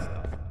that's done.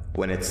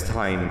 When it's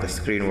time, the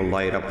screen will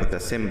light up with a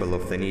symbol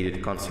of the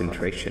needed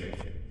concentration.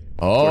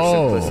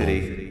 Oh. For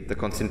simplicity, the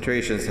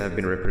concentrations have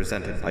been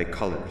represented by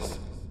colors.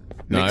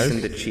 Mix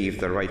and achieve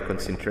the right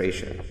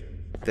concentration.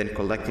 Then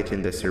collect it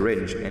in the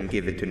syringe and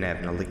give it to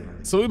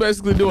Nabnalina. So we're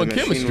basically doing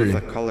chemistry. The machine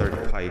with the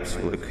colored pipes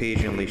will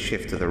occasionally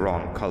shift to the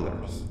wrong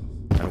colors.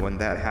 And when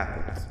that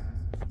happens,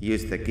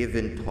 use the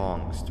given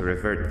tongs to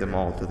revert them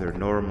all to their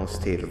normal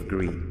state of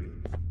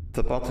green.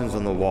 The buttons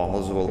on the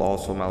walls will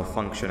also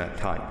malfunction at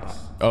times.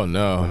 Oh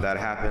no. When that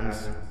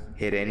happens,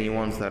 hit any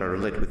ones that are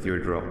lit with your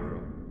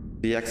drone.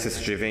 The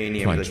excess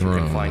Givanium that you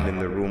can find in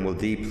the room will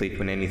deplete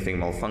when anything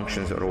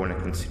malfunctions or when a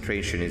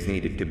concentration is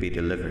needed to be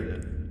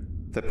delivered.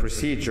 The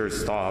procedure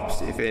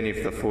stops if any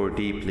of the 4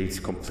 depletes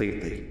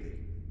completely.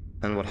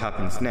 And what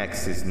happens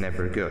next is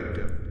never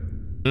good.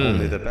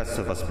 Only the best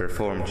of us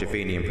perform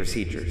Givanium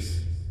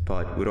procedures,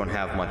 but we don't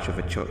have much of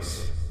a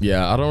choice.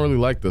 Yeah, I don't really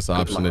like this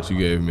option that you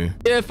gave me.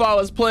 If I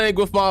was playing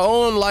with my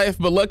own life,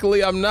 but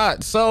luckily I'm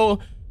not. So,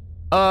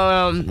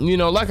 you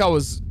know, like I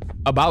was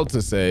about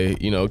to say,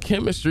 you know,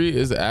 chemistry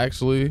is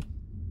actually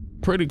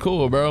pretty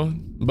cool, bro.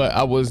 But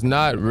I was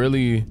not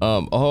really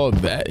all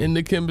that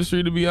into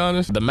chemistry, to be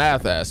honest. The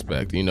math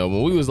aspect, you know,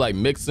 when we was like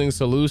mixing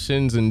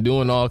solutions and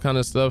doing all kind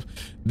of stuff,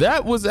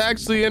 that was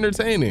actually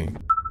entertaining.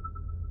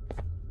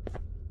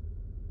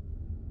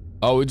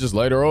 Oh, we just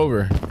laid her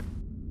over.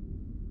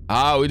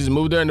 Ah, we just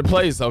moved her into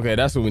place. Okay,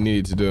 that's what we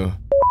needed to do.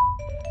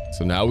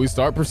 So now we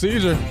start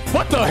procedure.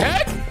 What the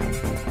heck?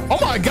 Oh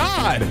my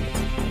God.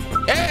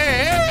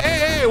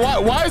 Hey,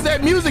 why is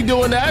that music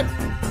doing that?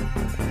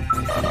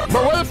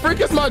 Bro, where the freak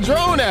is my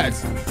drone at?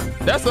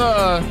 That's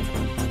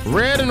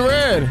red and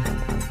red.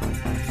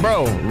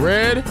 Bro,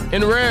 red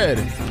and red.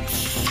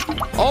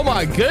 Oh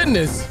my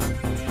goodness.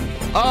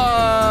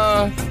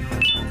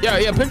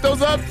 Yeah, pick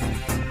those up.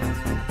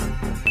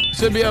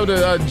 Should be able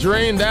to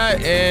drain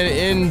that and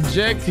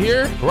inject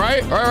here,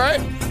 right? Right.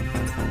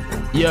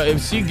 Yeah,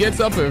 if she gets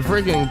up and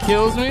freaking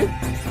kills me.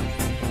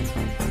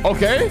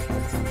 Okay.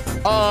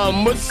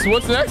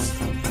 What's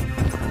next?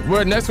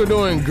 We're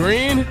doing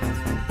green.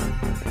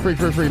 Freak.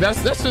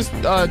 That's just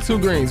 2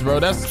 greens, bro.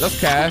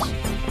 That's cash.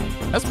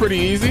 That's pretty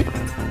easy.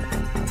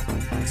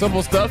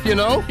 Simple stuff, you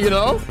know.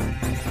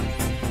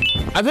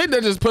 I think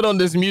they just put on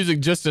this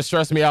music just to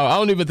stress me out. I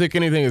don't even think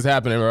anything is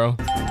happening, bro.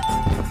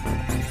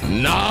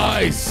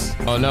 Nice.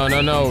 Oh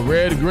no.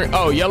 Red, green.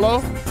 Oh,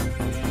 yellow.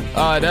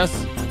 That's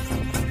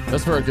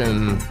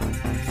freaking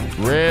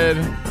red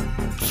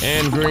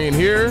and green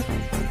here.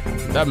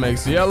 That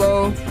makes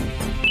yellow.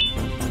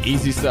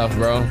 Easy stuff,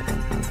 bro.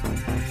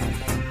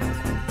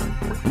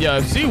 Yeah,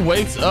 if she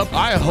wakes up,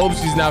 I hope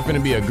she's not gonna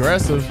be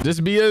aggressive.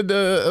 Just be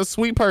a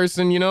sweet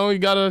person, you know. You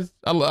gotta.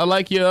 I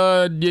like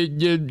your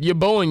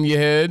bow in your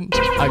head,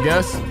 I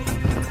guess.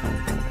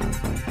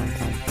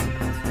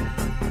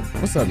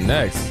 What's up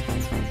next?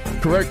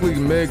 Correctly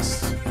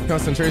mixed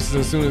concentrations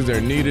as soon as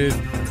they're needed.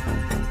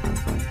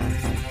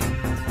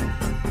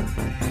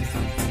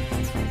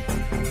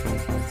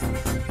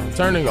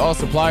 Turning all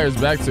suppliers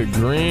back to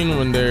green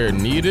when they're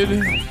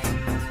needed.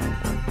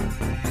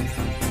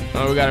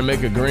 Oh, we gotta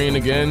make a green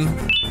again.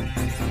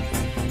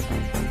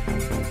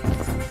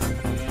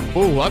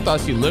 Oh, I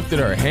thought she lifted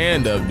her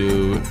hand up,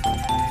 dude.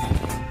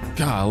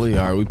 Golly,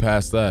 all right, we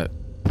passed that.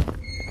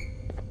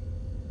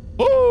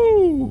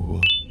 Ooh,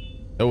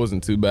 that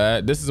wasn't too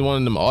bad. This is one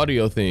of them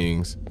audio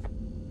things.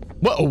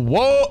 What?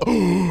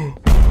 Whoa!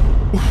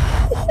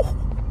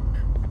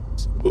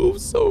 She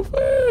moves so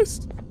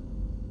fast.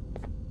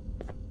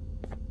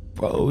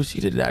 Bro,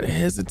 she did not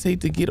hesitate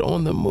to get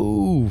on the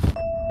move.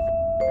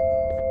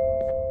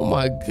 Oh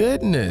my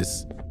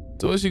goodness.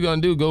 So what's she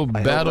gonna do? Go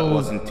battle? I hope it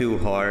wasn't too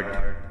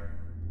hard.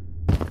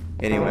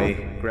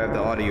 Anyway, grab the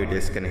audio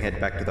disc and head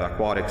back to the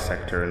aquatic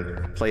sector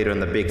and play it on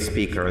the big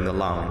speaker in the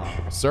lounge.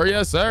 Sir,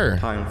 yes, sir.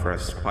 Time for a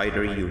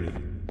spider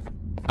reunion.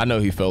 I know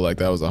he felt like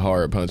that was a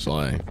hard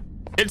punchline.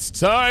 It's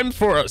time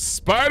for a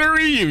spider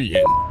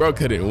reunion. Bro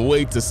couldn't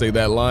wait to say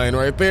that line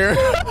right there.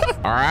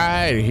 All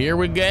right, here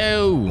we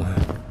go.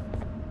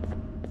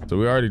 So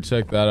we already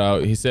checked that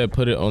out. He said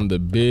put it on the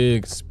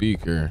big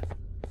speaker.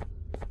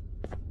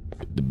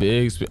 The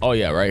big oh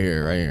yeah, right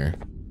here.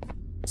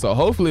 So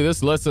hopefully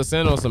this lets us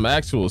in on some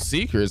actual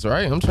secrets,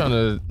 right? I'm trying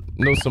to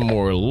know some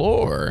more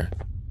lore.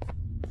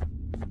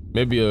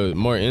 Maybe a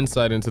more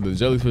insight into the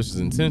jellyfish's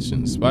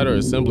intentions. Spider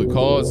is simply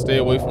called, stay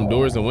away from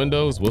doors and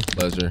windows with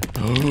pleasure.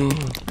 Oh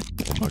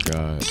my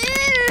God.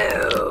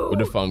 Ew.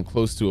 What if I'm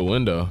close to a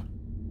window?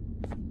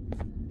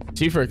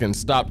 She freaking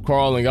stopped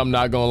crawling, I'm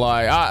not gonna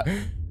lie.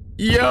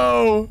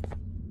 Yo.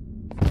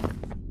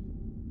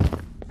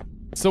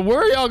 So where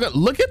are y'all going?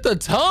 Look at the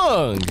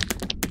tongue.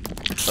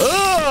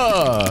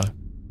 Ugh.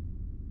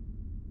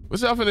 What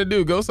y'all finna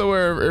do? Go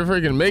somewhere and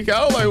freaking make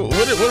out? Like,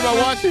 what am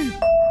I watching?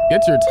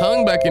 Get your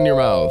tongue back in your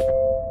mouth.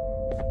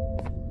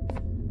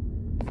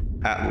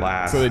 At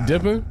last, so they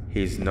dipping?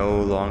 He's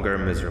no longer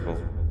miserable.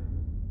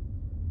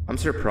 I'm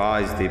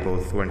surprised they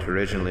both weren't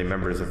originally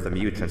members of the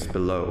mutants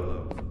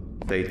below.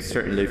 They'd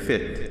certainly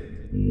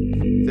fit.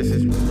 This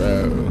is...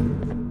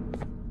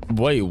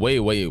 Wait.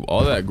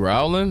 All that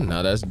growling?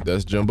 Nah,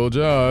 that's Jumbo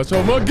Josh.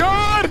 Oh my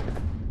God!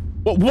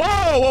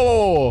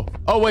 Whoa!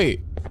 Oh,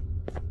 wait.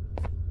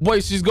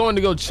 Wait, she's going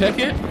to go check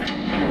it?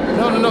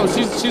 No.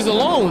 She's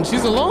alone.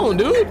 She's alone,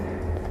 dude.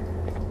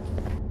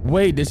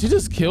 Wait, did she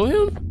just kill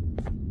him?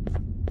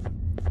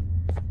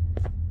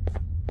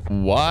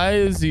 Why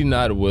is he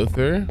not with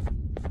her?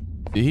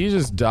 Did he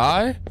just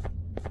die?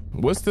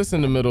 What's this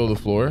in the middle of the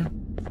floor?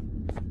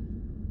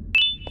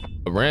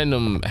 A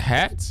random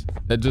hat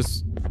that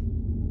just...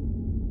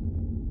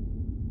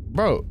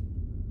 Bro.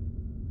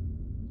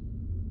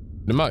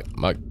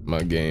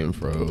 My game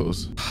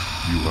froze.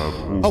 You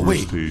have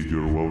overstayed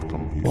your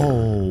welcome here.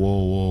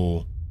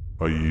 Whoa.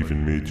 I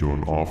even made you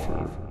an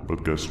offer,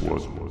 but guess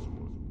what?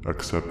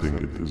 Accepting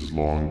it is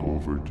long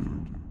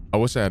overdue. I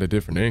wish I had a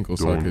different angle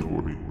so I could...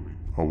 Don't worry.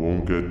 I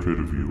won't get rid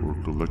of you or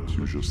collect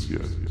you just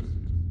yet.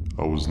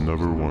 I was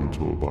never one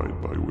to abide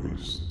by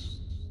waste.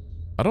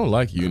 I don't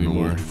like you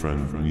anymore. An old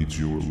friend needs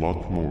you a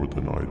lot more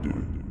than I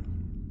do.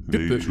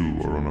 They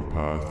too are on a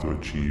path to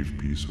achieve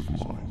peace of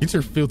mind. Get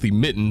your filthy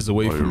mittens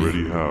away I from me.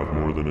 already have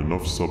more than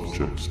enough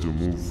subjects to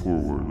move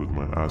forward with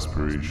my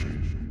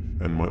aspiration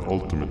and my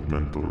ultimate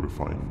mental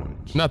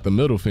refinement. Not the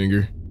middle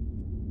finger.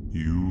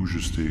 You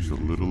just take a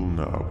little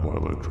nap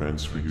while I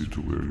transfer you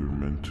to where you're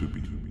meant to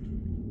be.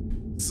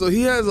 So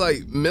he has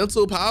like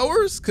mental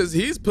powers? Cause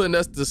he's putting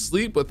us to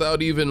sleep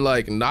without even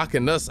like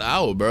knocking us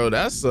out, bro.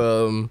 That's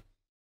it's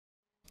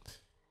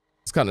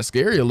kind of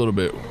scary a little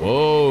bit.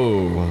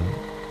 Whoa.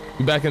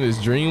 You back in his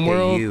dream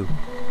world? Hey,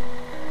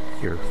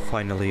 you're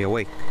finally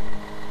awake.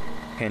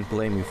 Can't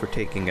blame you for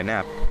taking a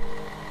nap.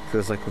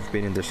 Feels like we've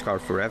been in this car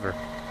forever.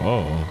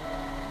 Oh.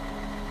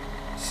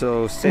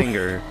 So,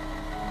 Stinger,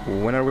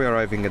 when are we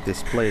arriving at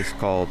this place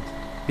called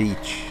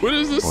Beach? What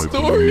is this I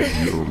story?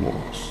 believe we are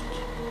lost.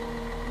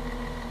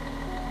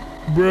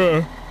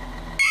 Bruh.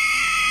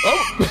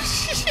 Oh.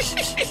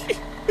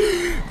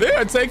 They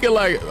are taking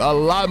like a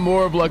lot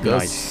more of like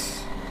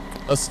Nice.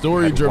 a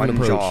story-driven One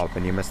approach. job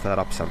and you messed that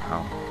up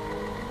somehow.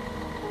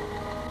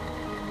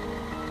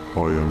 I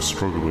am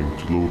struggling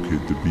to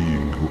locate the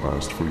being who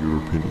asked for your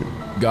opinion.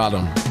 Got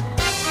him.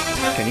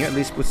 Can you at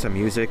least put some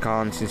music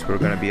on since we're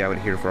gonna be out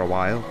here for a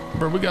while?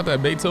 Bro, we got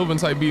that Beethoven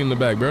type beat in the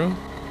back, bro.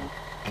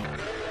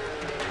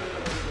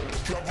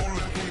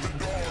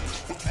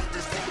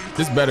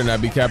 This better not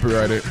be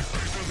copyrighted.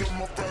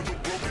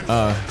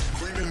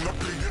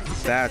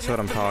 That's what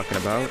I'm talking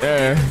about.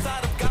 Yeah.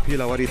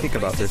 Kapila, what do you think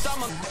about this?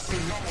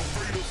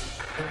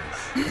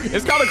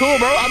 It's kind of cool,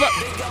 bro.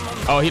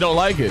 Oh, he don't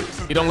like it.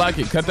 He don't like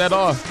it. Cut that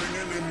off.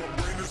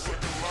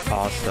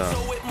 Awesome.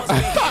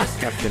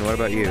 Captain, what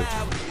about you?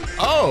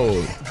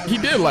 Oh, he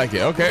did like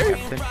it. Okay.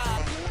 Captain?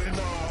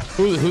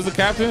 Who's the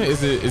captain?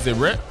 Is it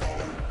Rhett?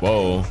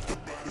 Whoa.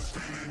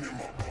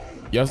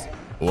 Yes.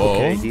 Whoa.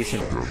 Okay,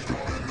 decent.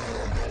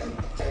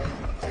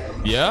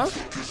 Yeah?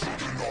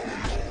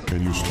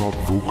 Can you stop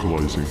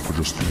vocalizing for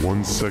just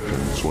 1 second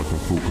so I can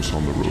focus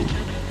on the road?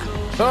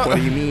 What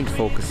do you mean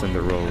focus on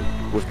the road?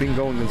 We've been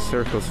going in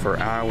circles for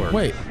hours.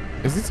 Wait,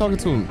 is he talking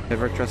to him?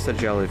 Never trust a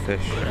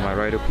jellyfish. Am I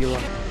right,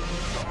 Opila?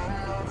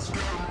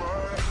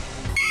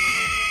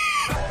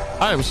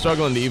 I am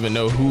struggling to even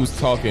know who's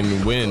talking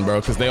when, bro,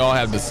 because they all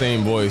have the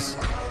same voice.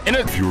 And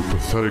If your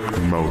pathetic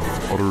mouth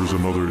utters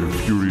another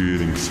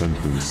infuriating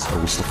sentence, I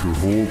will stuff your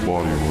whole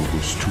body in one of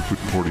those stupid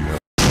party hats.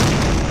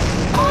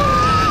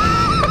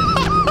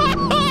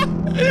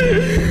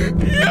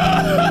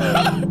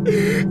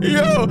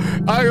 Yo,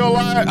 I ain't gonna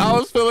lie, I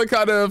was feeling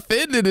kind of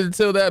offended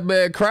until that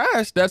man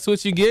crashed. That's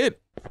what you get,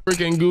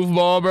 freaking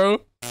goofball,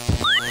 bro.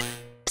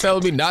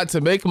 Telling me not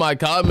to make my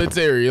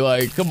commentary.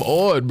 Like, come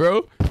on,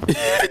 bro.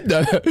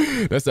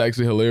 That's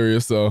actually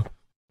hilarious, though.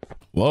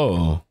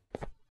 Whoa.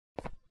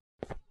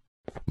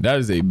 That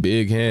is a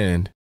big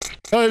hand.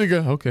 Oh, there you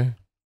go. Okay.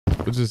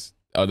 We'll just,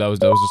 oh, that was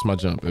just my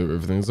jump.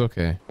 Everything's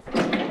okay.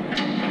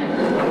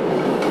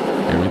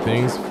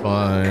 Everything's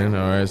fine.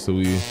 All right, so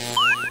we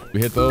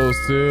hit those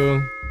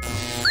two.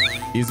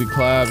 Easy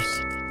claps.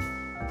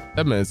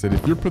 That man said,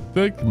 if you're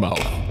pathetic mouth,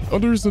 oh,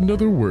 there's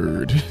another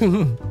word.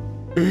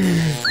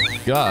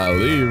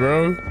 Golly,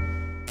 bro.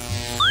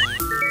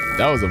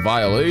 That was a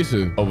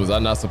violation. Oh, was I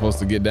not supposed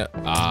to get that?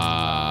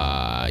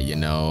 You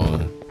know,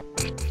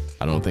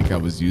 I don't think I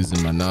was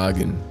using my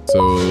noggin.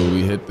 So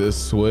we hit this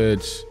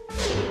switch.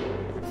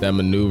 That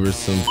maneuvers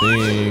some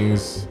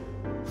things.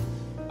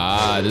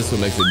 This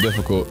one makes it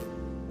difficult.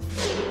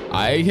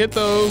 I hit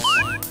those.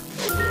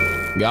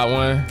 Got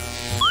one.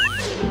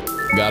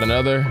 Got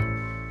another.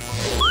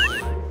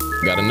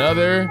 Got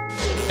another.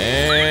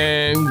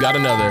 And got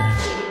another.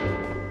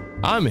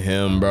 I'm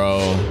him, bro.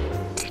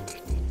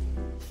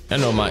 I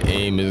know my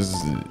aim is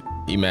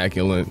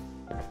immaculate.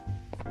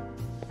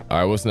 All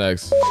right, what's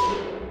next?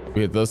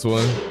 We hit this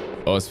one.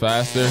 Oh, it's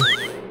faster.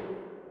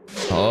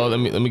 Oh, let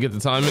me get the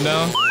timing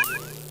down.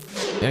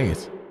 Dang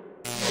it.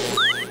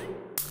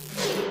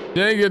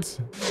 Dang it.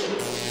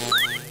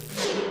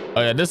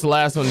 Oh yeah, this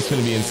last one is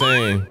gonna be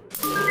insane.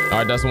 All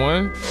right, that's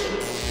one.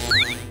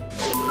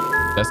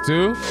 That's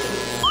two.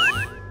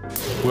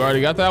 We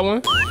already got that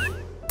one.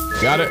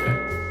 Got it.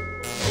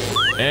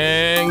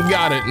 And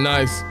got it,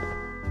 nice.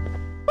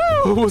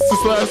 Woo, what's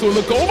this last one?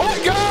 Look, oh my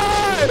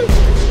God!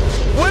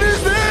 What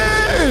is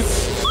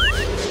this?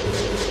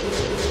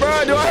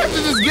 Bro, do I have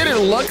to just get it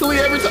luckily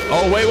every time?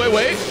 Oh, wait.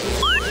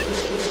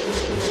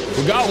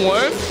 We got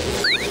one.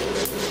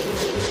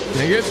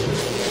 Dang it.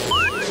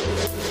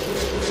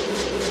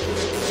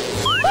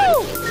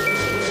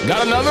 Woo!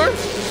 Got another.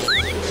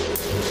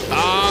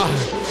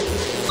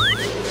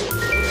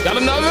 Got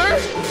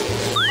another.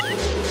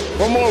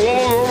 One more.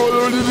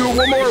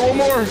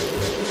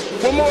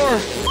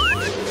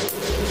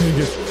 Dang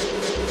it.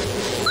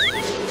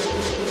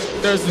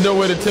 There's no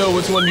way to tell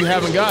which one you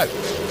haven't got.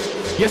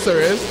 Yes, there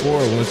is. 4,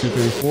 1, 2,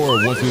 3,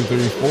 4, 1, 2,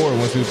 3, 4,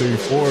 1, 2, 3,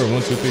 4,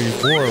 1, 2, 3,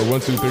 4, 1,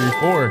 2, 3,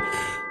 4.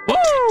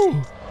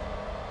 Woo!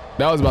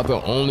 That was about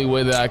the only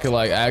way that I could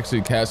like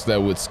actually catch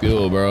that with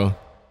skill, bro.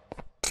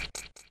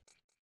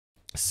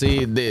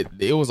 See,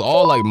 it was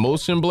all like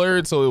motion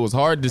blurred, so it was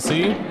hard to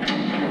see.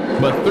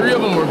 But 3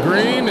 of them were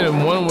green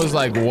and 1 was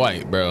like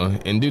white, bro.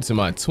 And due to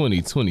my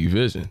 20/20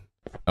 vision,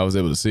 I was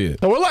able to see it.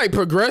 So we're like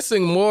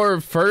progressing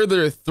more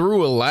further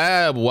through a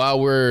lab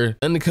while we're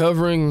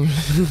uncovering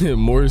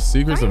more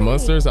secrets of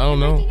monsters. I don't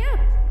know.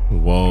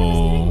 Whoa. I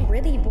was getting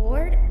really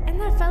bored,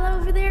 and that fella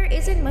over there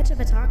isn't much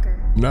of a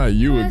talker. Not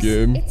you Plus,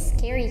 again. It's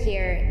scary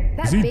here.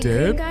 That Is he big green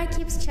dead? guy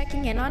keeps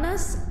checking in on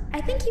us.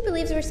 I think he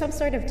believes we're some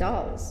sort of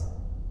dolls.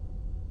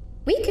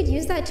 We could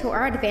use that to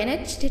our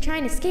advantage to try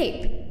and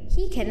escape.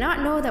 He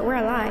cannot know that we're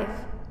alive.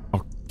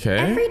 Okay.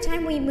 Every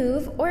time we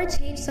move or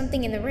change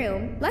something in the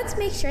room, let's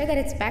make sure that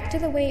it's back to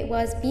the way it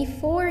was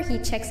before he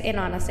checks in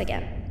on us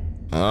again.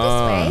 This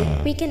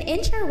way, we can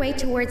inch our way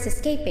towards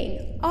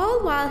escaping,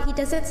 all while he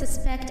doesn't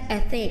suspect a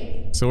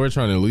thing. So we're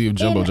trying to leave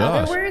Jumbo Josh.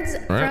 In other words,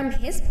 from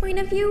his point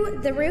of view,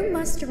 the room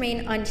must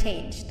remain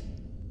unchanged.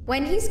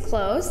 When he's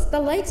close, the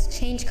lights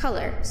change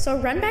color, so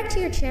run back to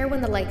your chair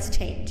when the lights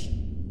change.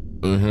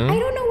 I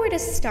don't know where to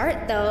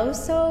start though,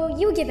 so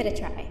you give it a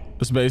try.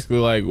 It's basically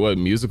like what,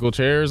 musical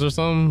chairs or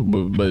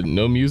something, but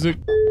no music.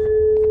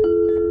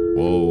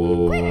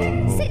 Whoa.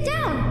 Quick, sit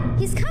down.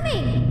 He's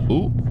coming.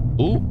 Ooh.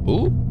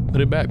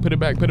 Put it back. Put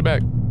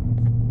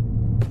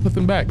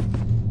them back.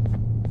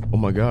 Oh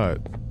my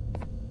God.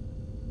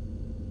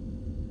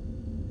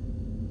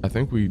 I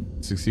think we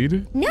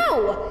succeeded.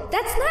 No,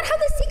 that's not how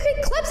the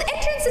secret club's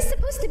entrance is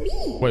supposed to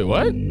be. Wait,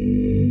 what?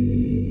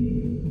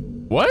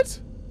 What?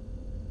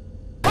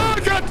 Oh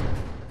God!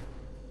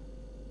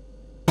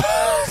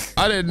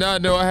 I did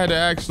not know I had to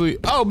actually.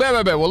 Oh,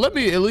 bad. Well, let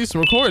me at least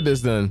record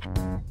this then.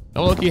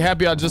 I'm lucky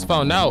happy I just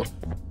found out.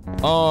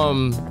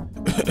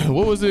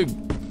 What was it?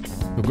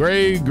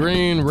 Gray,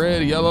 green,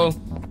 red, yellow.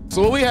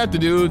 So what we have to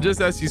do, just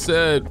as he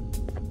said,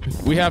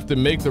 we have to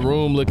make the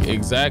room look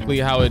exactly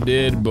how it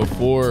did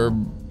before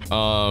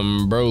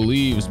bro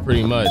leaves,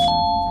 pretty much.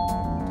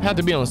 Have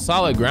to be on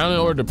solid ground in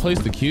order to place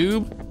the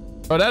cube.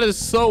 Oh, that is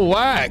so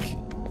whack.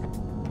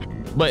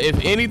 But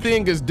if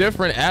anything is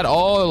different at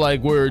all,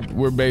 like we're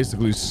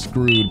basically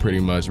screwed pretty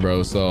much,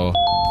 bro. So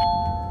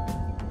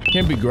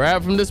can't be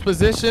grabbed from this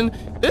position.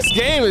 This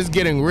game is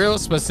getting real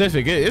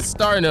specific. It's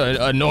starting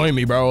to annoy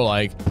me, bro.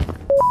 Like,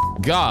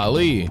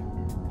 golly. All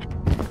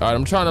right,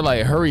 I'm trying to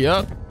like hurry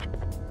up.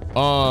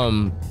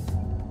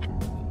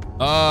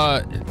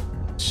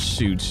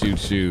 Shoot.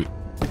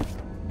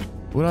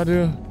 What'd I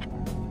do?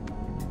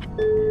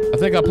 I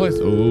think I placed.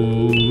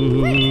 Ooh.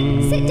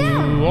 Quick, sit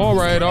down. All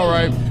right.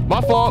 My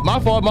fault.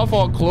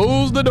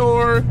 Close the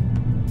door.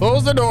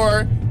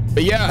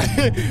 But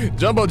yeah,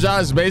 Jumbo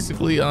Josh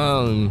basically,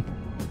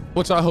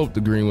 which I hope the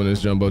green one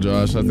is Jumbo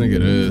Josh. I think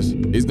it is.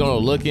 He's gonna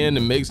look in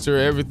and make sure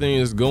everything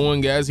is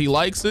going as he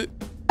likes it.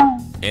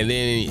 And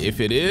then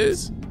if it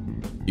is,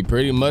 he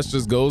pretty much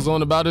just goes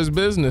on about his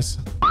business.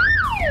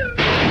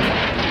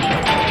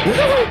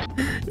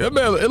 Yeah,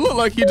 man, it looked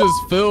like he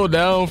just fell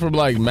down from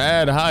like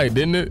mad height,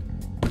 didn't it?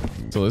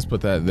 So let's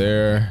put that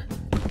there.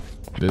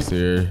 This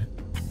here.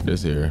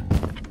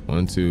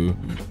 1, 2,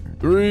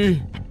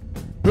 3.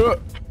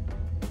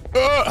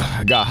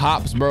 I got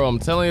hops, bro. I'm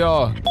telling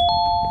y'all.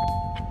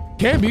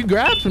 Can't be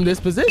grabbed from this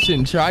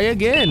position. Try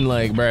again,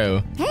 like,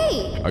 bro.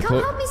 Hey, Right,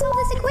 come help me solve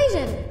this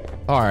equation.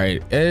 All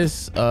right,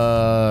 S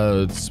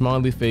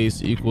smiley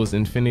face equals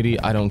infinity.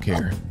 I don't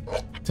care.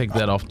 Take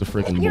that off the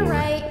freaking board. You're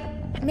right.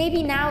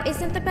 Maybe now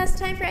isn't the best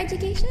time for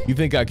education? You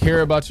think I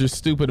care about your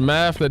stupid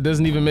math that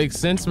doesn't even make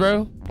sense,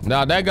 bro?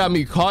 Now that got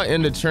me caught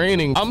in the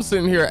training. I'm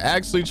sitting here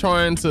actually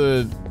trying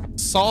to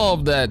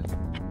solve that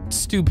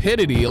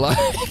stupidity. Like,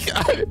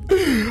 I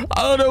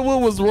don't know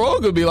what was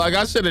wrong with me. Like,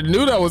 I should have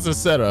knew that was a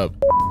setup.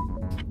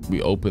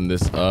 We open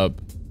this up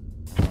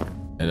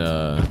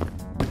and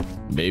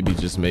maybe,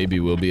 just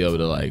maybe, we'll be able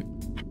to like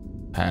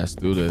pass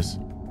through this.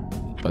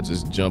 If I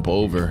just jump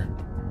over.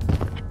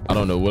 I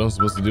don't know what I'm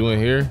supposed to do in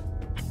here.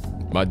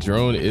 My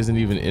drone isn't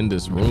even in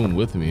this room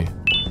with me.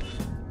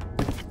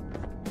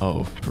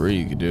 Oh,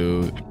 freak,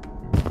 dude.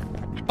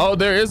 Oh,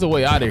 there is a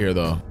way out of here,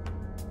 though.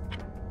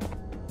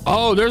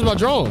 Oh, there's my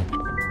drone.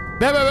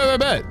 Bet.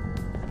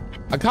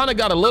 I kind of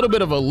got a little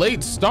bit of a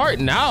late start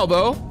now,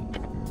 though.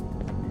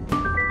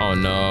 Oh,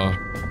 no.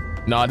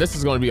 Nah, this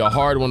is going to be a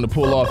hard one to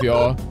pull off,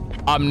 y'all.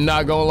 I'm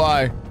not going to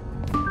lie.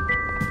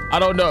 I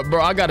don't know,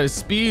 bro. I got a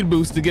speed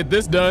boost to get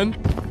this done.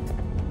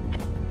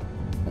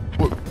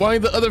 Why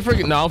ain't the other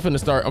freaking? No, I'm finna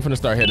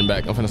start heading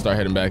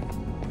back.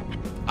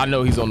 I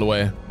know he's on the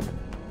way.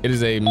 It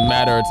is a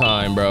matter of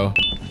time, bro.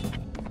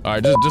 All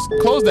right, just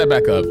close that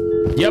back up.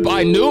 Yep,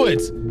 I knew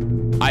it.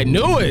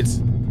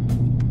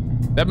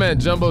 That man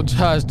Jumbo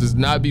Josh does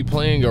not be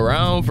playing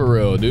around for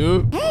real,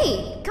 dude.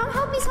 Hey, come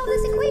help me solve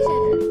this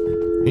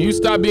equation. Can you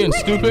stop being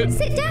stupid?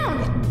 Sit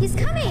down. He's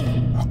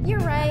coming. You're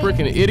right.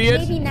 Freaking idiot.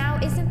 Maybe now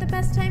isn't the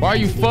best time. Why are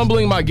you education?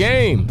 fumbling my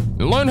game?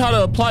 And learn how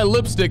to apply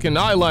lipstick and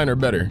eyeliner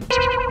better.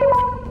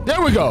 There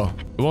we go.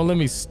 It won't let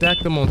me stack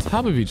them on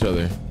top of each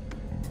other.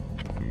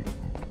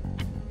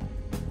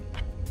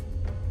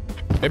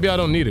 Maybe I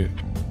don't need it.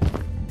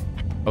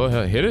 Oh,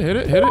 hit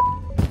it.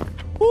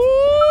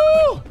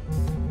 Woo!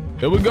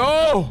 Here we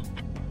go.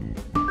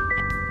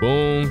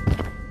 Boom.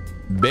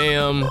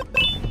 Bam.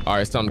 All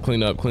right, it's time to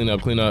clean up, clean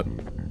up, clean up.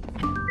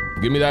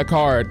 Give me that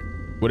card.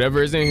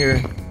 Whatever is in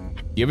here,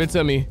 give it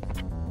to me.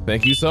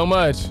 Thank you so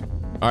much.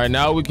 All right,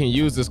 now we can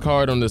use this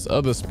card on this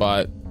other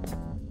spot.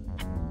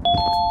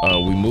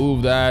 We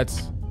move that.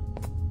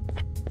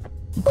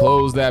 We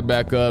close that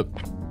back up.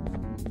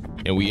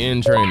 And we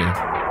end training.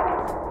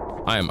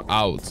 I am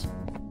out.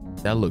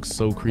 That looks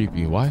so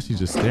creepy. Why is she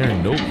just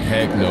staring? Nope.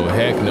 Heck no,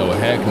 heck no,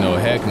 heck no,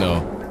 heck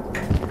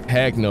no.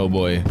 Heck no,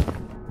 boy.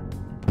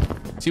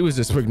 She was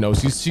just quick. No,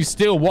 she's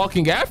still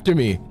walking after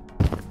me.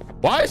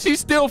 Why is she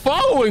still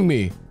following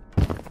me?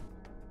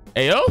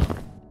 Ayo?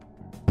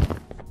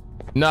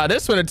 Nah,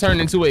 this one have turned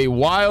into a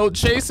wild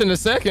chase in a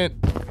second.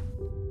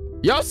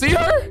 Y'all see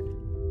her?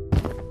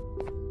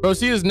 Bro,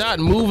 she is not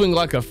moving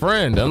like a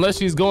friend unless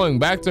she's going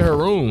back to her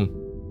room.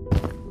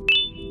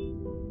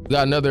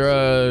 Got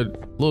another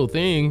little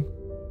thing.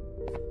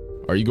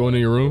 Are you going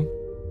in your room?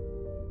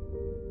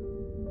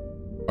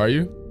 Are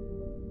you?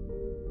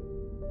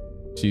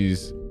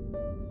 She's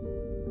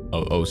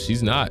oh,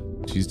 she's not.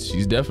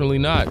 She's definitely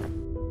not.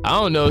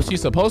 I don't know if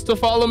she's supposed to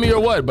follow me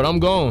or what, but I'm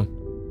gone.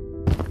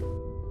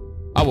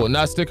 I will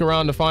not stick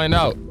around to find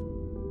out.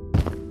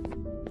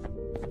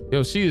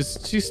 Yo,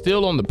 she's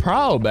still on the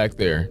prowl back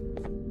there.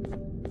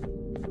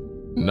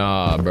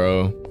 Nah,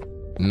 bro.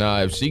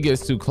 Nah, if she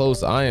gets too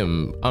close,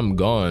 I'm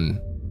gone.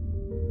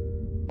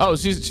 Oh,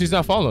 she's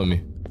not following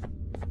me.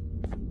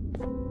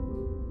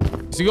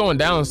 Is she going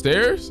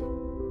downstairs?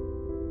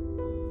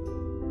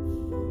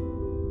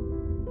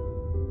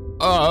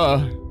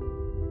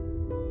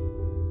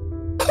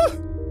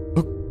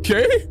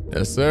 Okay.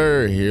 Yes,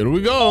 sir. Here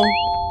we go.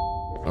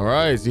 All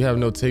right, so you have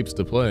no tapes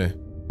to play.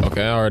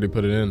 Okay, I already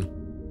put it in.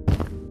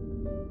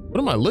 What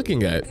am I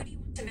looking at? Who do you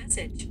want to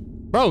message?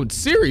 Bro,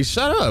 Siri,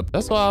 shut up.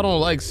 That's why I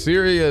don't like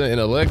Siri and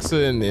Alexa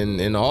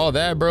and all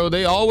that, bro.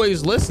 They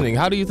always listening.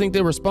 How do you think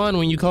they respond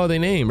when you call their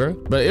name, bro?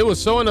 But it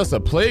was showing us a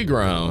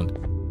playground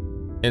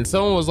and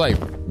someone was like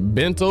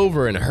bent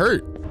over and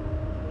hurt.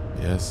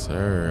 Yes,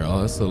 sir.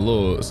 Oh, it's a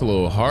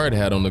little hard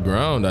hat on the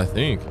ground, I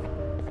think.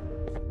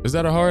 Is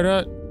that a hard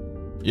hat?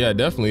 Yeah, it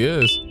definitely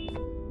is.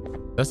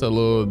 That's a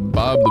little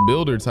Bob the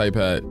Builder type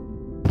hat.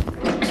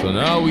 So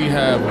now we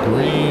have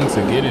green to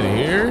get in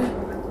here.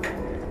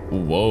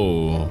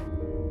 Whoa.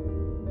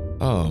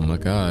 Oh my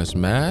gosh,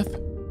 math?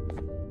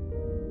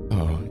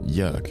 Oh,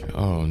 yuck.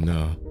 Oh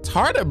no.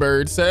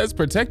 Tardabird says,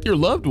 protect your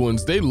loved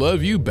ones. They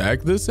love you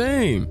back the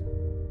same.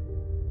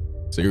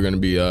 So you're gonna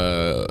be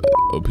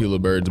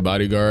Opila Bird's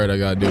bodyguard. I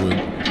gotta deal with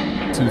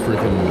two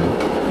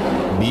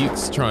freaking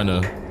beaks trying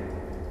to.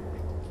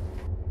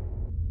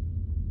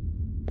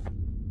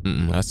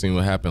 I seen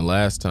what happened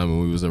last time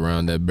when we was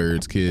around that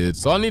bird's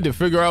kids. So I need to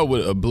figure out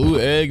what a blue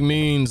egg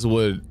means,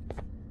 what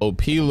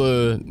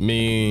Opila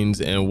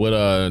means, and what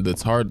the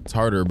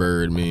tartar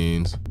bird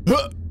means.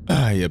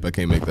 Yep, I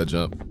can't make that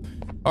jump.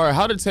 All right,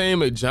 how to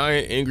tame a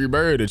giant angry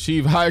bird.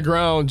 Achieve high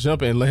ground,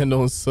 jump and land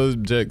on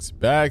subjects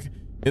back,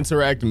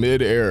 interact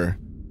mid-air.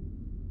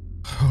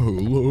 Oh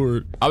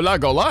Lord. I'm not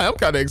gonna lie, I'm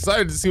kind of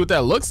excited to see what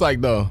that looks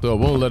like though. So it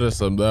won't let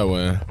us up that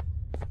way.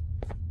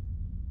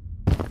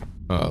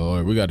 Oh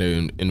Lord, we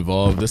gotta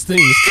involve this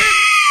thing.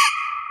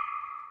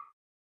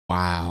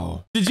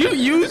 Wow. Did you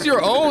use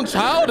your own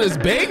child as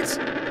bait?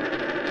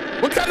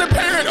 What kind of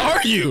parent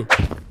are you?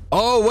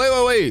 Oh,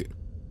 wait.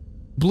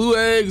 Blue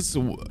eggs,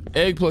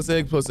 egg plus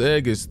egg plus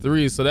egg is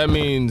 3. So that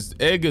means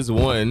egg is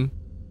 1.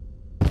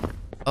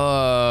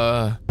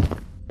 The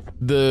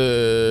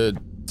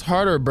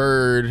tartar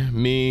bird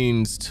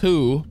means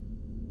 2.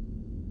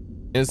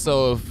 And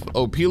so if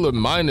Opila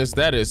minus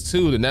that is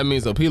 2, then that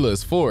means Opila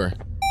is 4.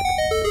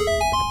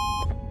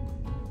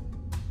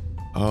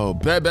 Oh,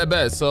 bet.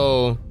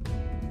 So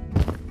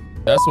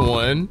that's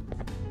 1.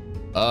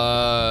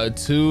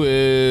 2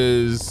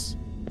 is,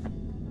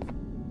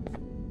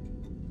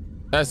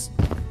 that's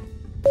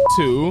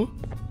 2.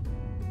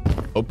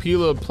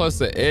 Opila plus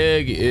the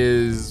egg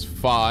is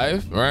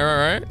 5.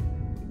 Right.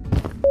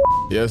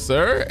 Yes,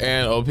 sir.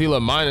 And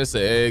Opila minus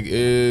the egg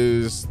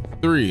is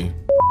 3.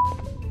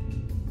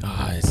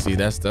 Ah, see,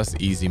 that's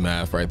easy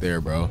math right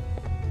there, bro.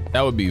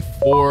 That would be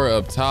 4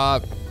 up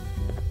top.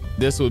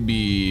 This would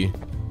be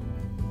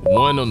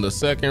 1 on the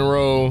second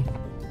row.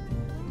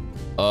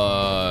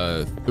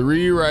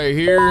 3 right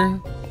here.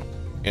 And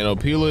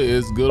Opila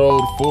is good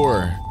old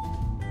 4.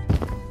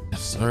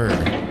 Yes, sir.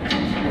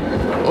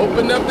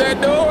 Open up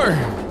that door.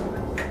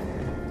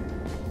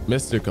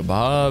 Mr.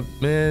 Kebab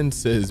Man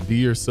says, be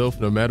yourself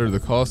no matter the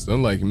cost,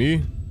 unlike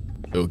me.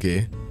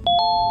 Okay.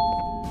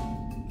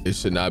 It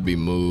should not be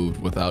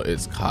moved without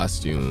its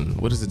costume.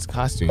 What is its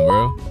costume,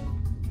 bro?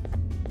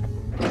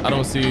 I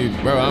don't see,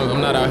 bro,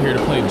 I'm not out here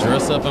to play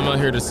dress up. I'm out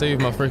here to save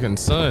my freaking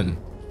son.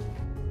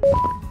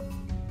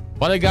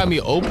 Why they got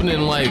me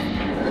opening like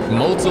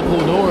multiple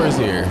doors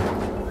here?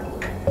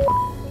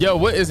 Yo,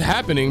 what is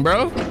happening,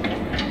 bro?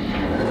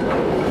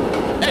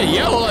 Hey,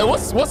 yo, like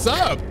what's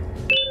up?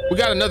 We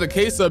got another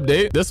case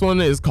update. This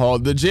one is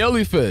called the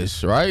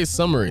jellyfish, right?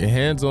 Summary,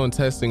 hands-on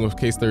testing with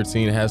case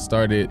 13 has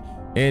started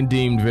and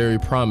deemed very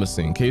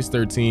promising. Case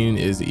 13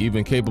 is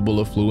even capable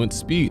of fluent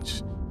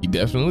speech. He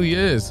definitely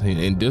is,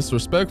 in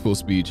disrespectful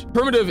speech.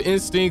 Primitive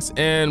instincts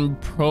and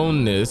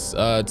proneness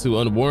to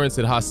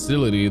unwarranted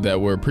hostility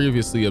that were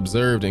previously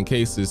observed in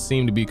cases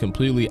seem to be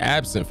completely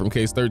absent from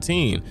case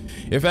 13,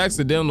 if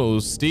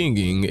accidental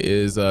stinging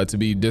is to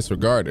be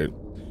disregarded.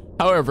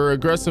 However,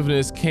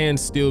 aggressiveness can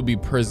still be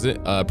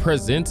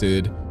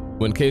presented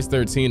when case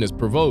 13 is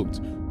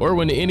provoked, or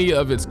when any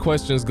of its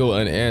questions go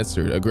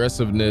unanswered.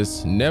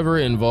 Aggressiveness never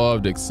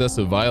involved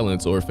excessive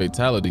violence or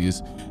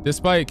fatalities,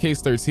 despite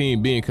case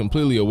 13 being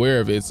completely aware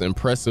of its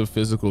impressive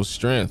physical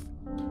strength.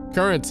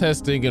 Current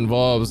testing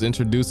involves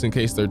introducing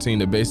case 13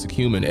 to basic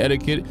human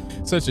etiquette,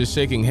 such as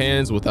shaking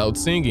hands without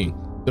singing.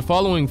 The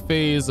following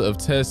phase of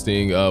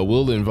testing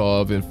will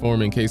involve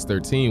informing case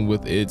 13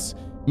 with its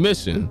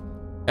mission.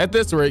 At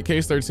this rate,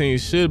 case 13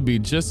 should be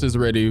just as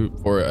ready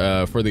for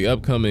the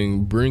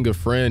upcoming Bring a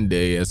Friend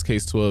Day as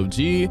case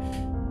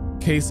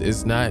 12G. Case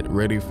is not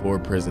ready for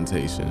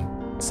presentation.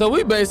 So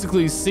we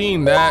basically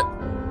seen that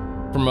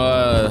from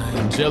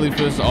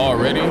Jellyfish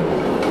already.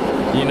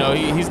 You know,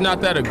 he's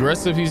not that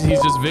aggressive. He's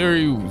just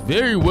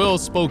very well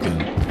spoken.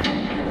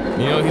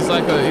 You know, he's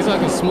like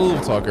a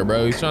smooth talker,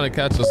 bro. He's trying to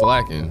catch us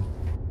lacking.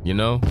 You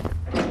know,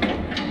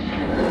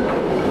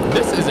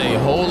 this is a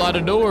whole lot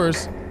of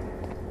doors.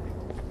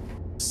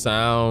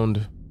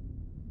 Sound,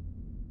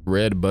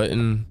 red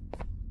button,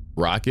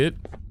 rocket,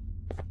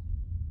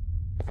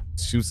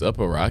 shoots up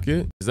a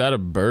rocket. Is that a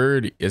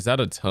bird? Is that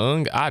a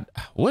tongue?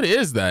 What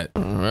is that?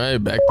 All right,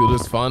 back through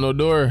this final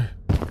door.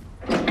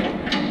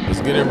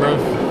 Let's get it, bro.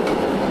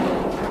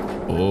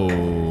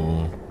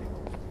 Oh,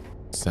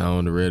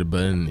 sound, red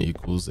button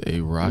equals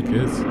a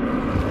rocket.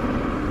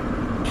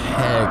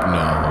 Heck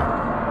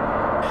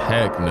no,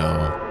 heck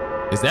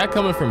no. Is that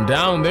coming from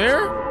down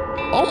there?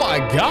 Oh my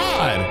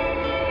God.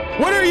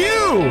 What are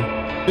you?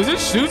 Does it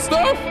shoot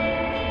stuff?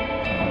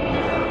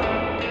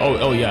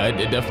 Oh yeah,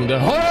 it definitely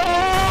does.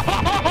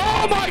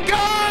 Oh my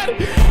God!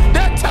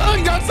 That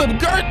tongue got some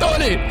girth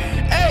on it.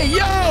 Hey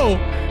yo!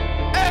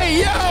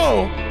 Hey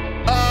yo!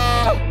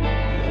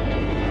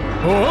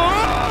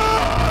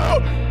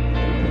 Oh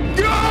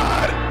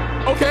God!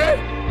 Okay.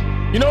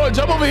 You know what?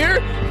 Jump over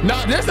here.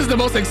 Nah, this is the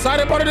most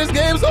exciting part of this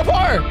game so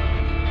far.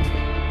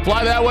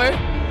 Fly that way.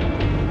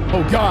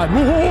 Oh God!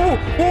 Woo! Woo!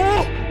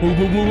 Woo! Woo!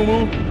 Woo!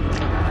 Woo! Woo!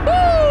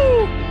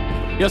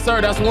 Yes,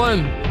 sir. That's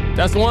one.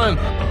 That's one.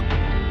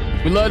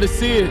 We love to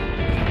see it.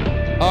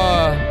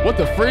 What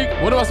the freak?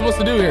 What am I supposed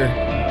to do here?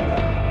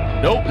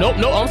 Nope, nope,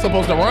 nope. I'm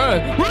supposed to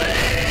run.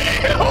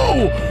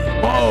 Oh,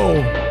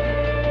 oh.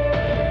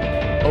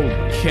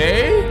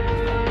 Okay.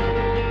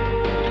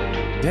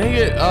 Dang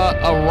it.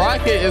 A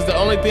rocket is the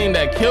only thing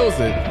that kills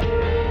it.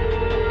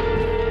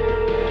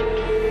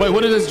 Wait,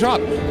 what did this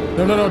drop?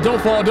 No, no, no.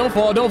 Don't fall. Don't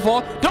fall. Don't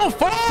fall. Don't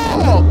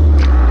fall.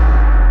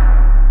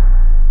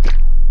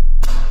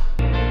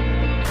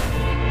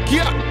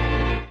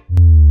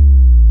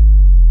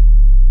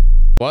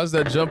 Why is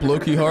that jump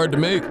low-key hard to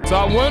make? So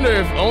I wonder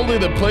if only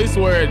the place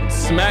where it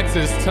smacks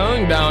his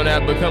tongue down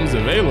at becomes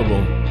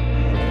available.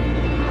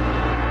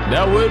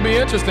 That would be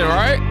interesting,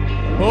 right?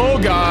 Oh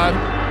God.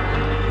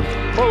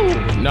 Oh,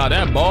 nah,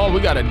 that ball, we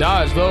gotta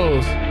dodge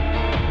those.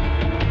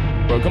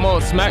 Bro, come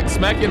on,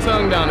 smack your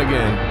tongue down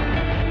again.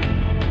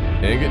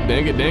 Dang it,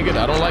 dang it, dang it.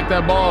 I don't like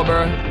that ball,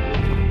 bro.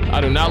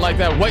 I do not like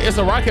that. Wait, it's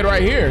a rocket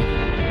right here.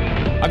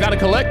 I gotta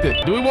collect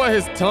it. Do we want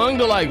his tongue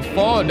to like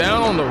fall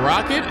down on the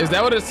rocket? Is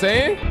that what it's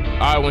saying?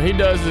 All right, when he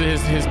does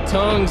his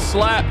tongue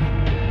slap.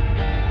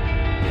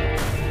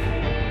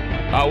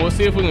 We'll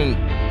see if we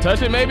can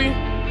touch it maybe.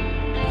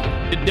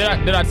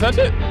 Did I touch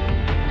it?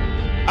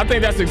 I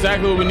think that's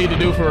exactly what we need to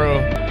do for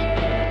real.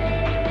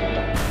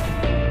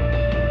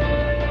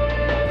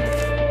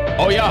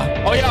 Oh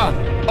yeah, oh yeah,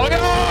 oh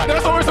yeah,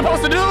 that's what we're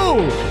supposed to do.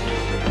 All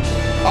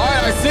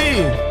right, I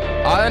see.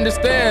 I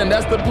understand,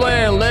 that's the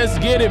plan. Let's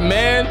get it,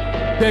 man.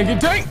 Dang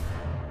it, dang.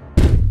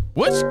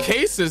 Which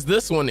case is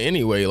this one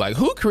anyway? Like,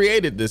 who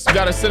created this? You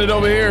gotta sit it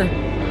over here.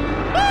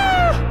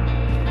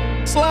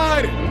 Ah!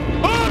 Slide.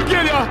 Oh,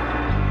 get ya.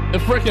 The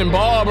freaking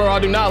ball, bro. I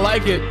do not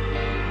like it.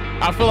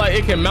 I feel like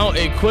it can mount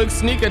a quick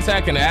sneak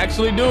attack and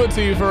actually do it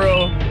to you for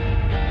real.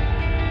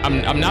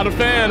 I'm not a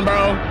fan,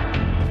 bro.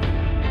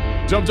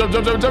 Jump, jump,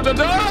 jump, jump, jump, jump,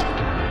 jump.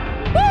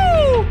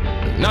 Woo!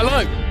 Now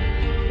look,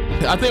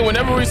 I think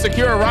whenever we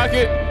secure a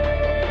rocket,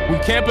 we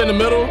camp in the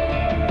middle,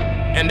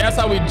 and that's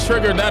how we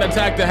trigger that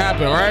attack to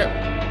happen, right?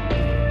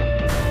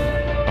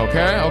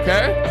 Okay,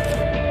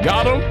 okay.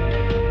 Got him.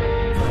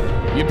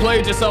 You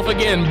played yourself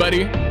again,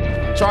 buddy.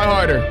 Try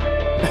harder.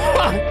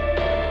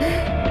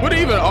 What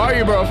even are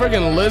you, bro?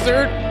 Freaking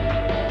lizard?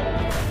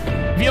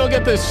 If you don't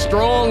get this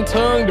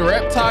strong-tongued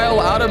reptile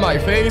out of my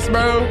face,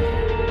 bro.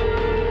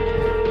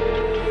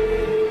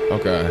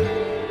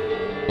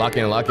 Okay. Lock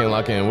in, lock in,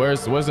 lock in.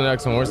 Where's the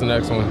next one? Where's the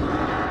next one?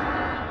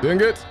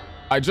 Dang it.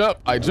 I jump,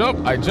 I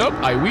jump, I jump,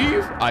 I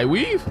weave, I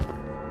weave.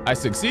 I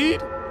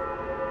succeed.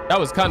 That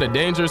was kind of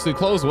dangerously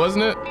close,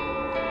 wasn't it?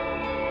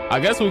 I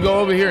guess we go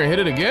over here and hit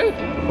it again.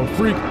 Oh,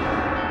 freak.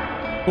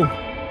 Oh,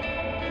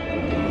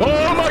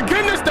 oh my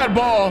goodness, that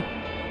ball.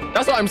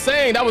 That's what I'm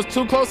saying. That was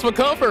too close for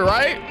comfort,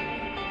 right?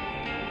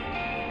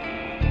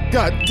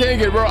 God dang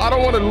it, bro. I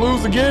don't want to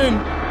lose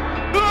again.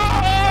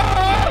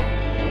 Ah!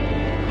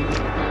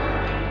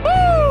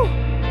 Woo!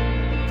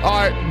 All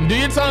right, do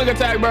your tongue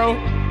attack, bro.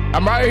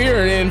 I'm right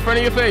here in front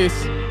of your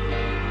face.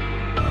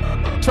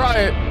 Try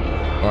it.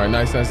 All right,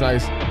 nice.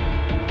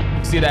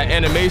 See that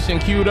animation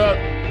queued up?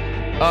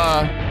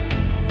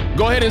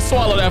 Go ahead and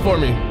swallow that for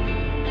me.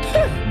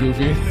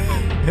 Goofy.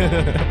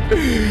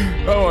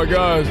 Oh my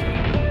gosh.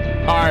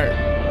 All right,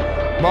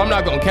 bro, I'm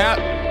not gonna cap.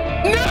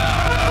 No!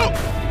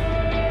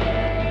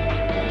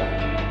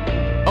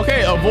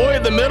 Okay,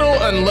 avoid the middle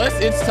unless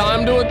it's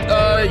time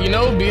to, you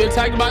know, be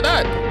attacked by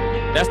that.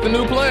 That's the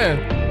new plan.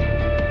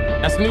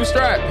 That's the new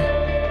strat.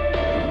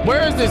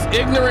 Where is this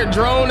ignorant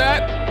drone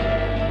at?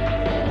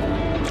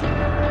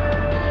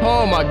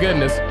 Oh my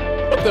goodness.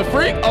 What the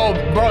freak? Oh,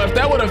 bro, if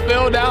that would have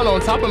fell down on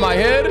top of my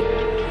head,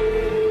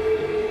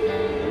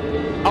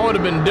 I would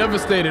have been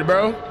devastated,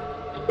 bro.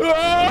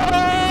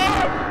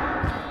 Ah!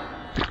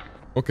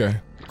 Okay.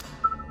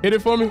 Hit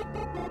it for me.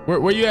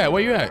 Where you at?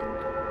 Where you at?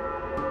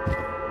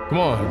 Come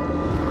on.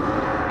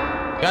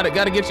 Gotta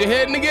get your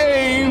head in the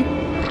game.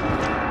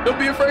 Don't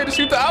be afraid to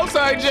shoot the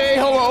outside, Jay.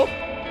 Hold on.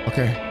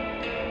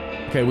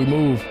 Okay, we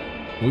move.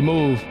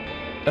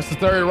 That's the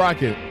third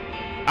rocket.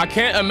 I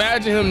can't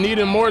imagine him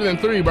needing more than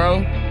 3,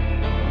 bro.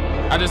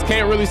 I just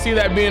can't really see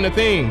that being a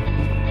thing.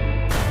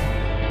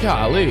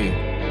 Golly.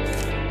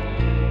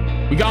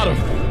 We got him.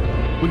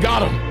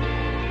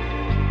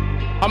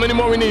 How many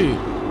more we need?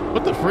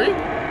 What the freak?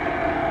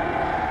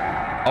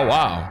 Oh,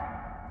 wow.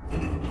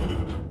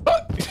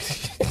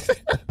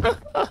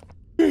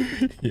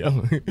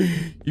 Yo,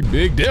 you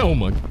big down,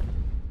 my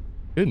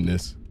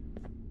goodness.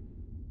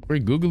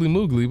 Pretty googly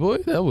moogly, boy.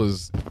 That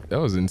was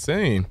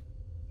insane.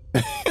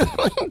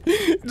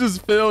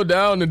 Just fell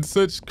down in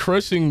such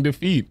crushing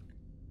defeat.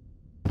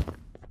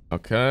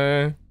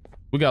 Okay,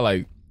 we got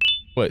like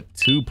what,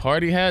 2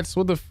 party hats?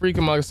 What the freak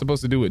am I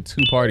supposed to do with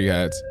 2 party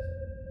hats?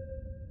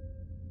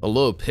 A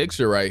little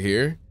picture right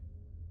here.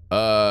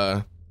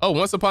 Oh,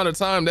 once upon a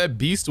time that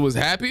beast was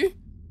happy.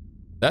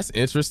 That's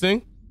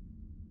interesting.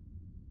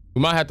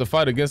 We might have to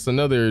fight against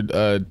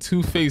another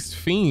two-faced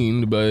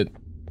fiend, but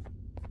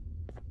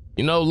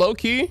you know,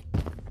 low-key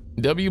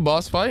W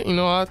boss fight, you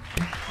know, I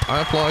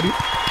applaud you.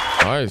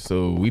 All right,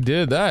 so we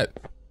did that.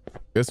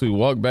 Guess we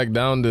walk back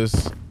down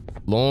this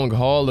long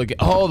hall again.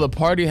 Oh, the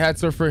party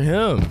hats are for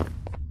him.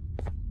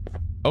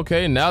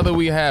 Okay, now that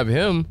we have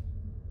him,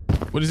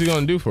 what is he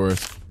gonna do for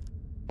us?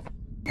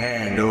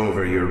 Hand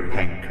over your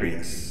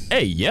pancreas.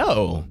 Hey,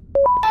 yo.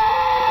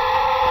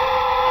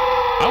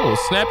 I will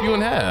snap you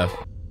in half.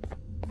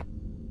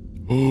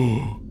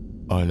 Oh,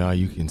 now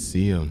you can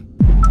see him.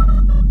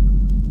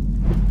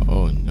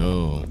 Oh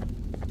no.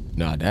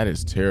 Nah, that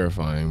is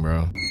terrifying,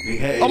 bro.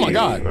 Behave, oh my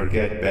God. Or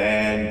get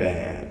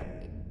BanBan.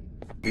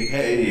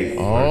 Behave,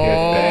 oh, or get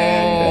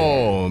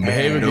BanBan.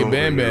 Behave or get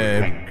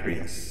BanBan.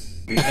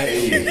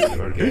 Behave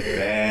or get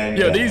BanBan.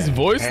 Yo, these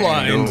voice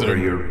lines are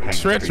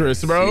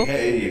treacherous, bro.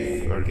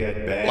 Behave or get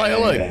BanBan.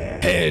 Like,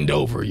 hand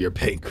over your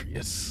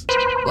pancreas.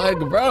 Like,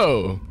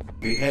 bro.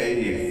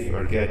 Behave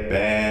or get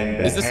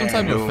BanBan. Is this some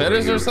type of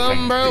fetish or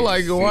something, bro?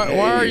 Like, why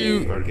are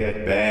you?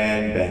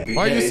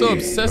 Why are you so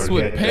obsessed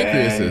with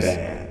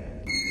pancreases?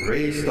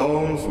 3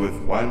 stones with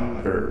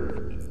 1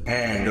 bird.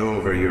 Hand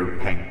over your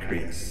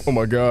pancreas. Oh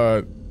my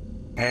God.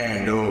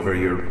 Hand over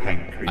your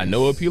pancreas. I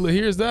know Apila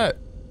hears that.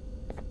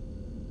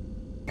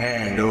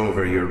 Hand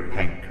over your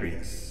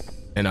pancreas.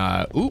 And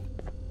oop.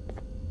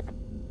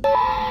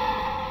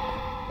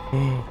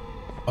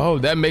 Oh,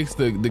 that makes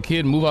the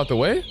kid move out the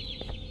way?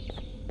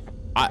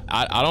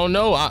 I don't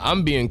know.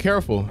 I'm being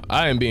careful.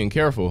 I am being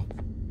careful.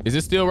 Is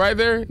it still right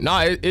there?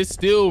 Nah, it's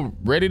still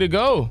ready to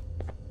go.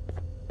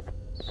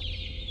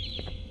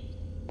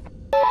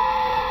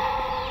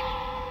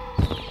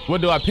 What,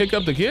 do I pick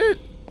up the kid?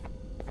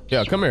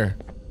 Yeah, come here.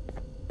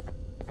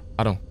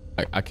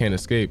 I can't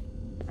escape.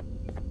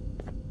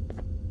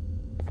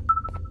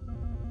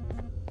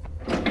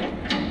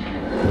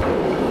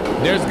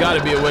 There's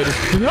gotta be a way to.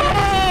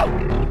 Oh!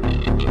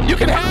 You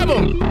can have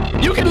him.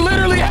 You can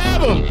literally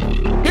have him.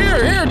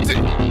 Here,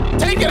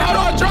 take it. How do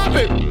I drop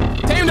it?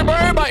 Tame the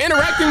bird by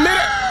interacting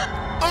mid.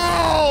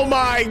 Oh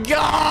my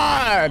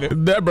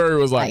God. That bird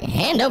was like,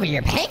 hand over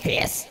your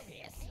pancreas.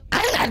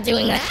 I'm not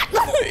doing that.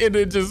 And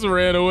it just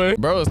ran away.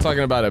 Bro was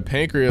talking about a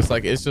pancreas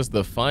like it's just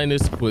the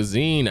finest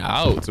cuisine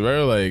out,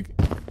 bro. Like,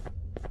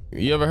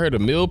 you ever heard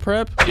of meal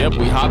prep? Yep,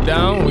 we hop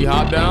down.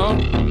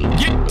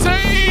 Get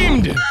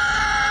tamed.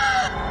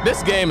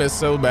 This game is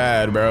so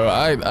bad, bro.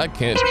 I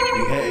can't.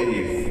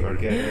 Behave or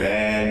get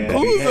BanBan.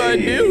 Whose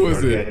idea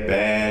was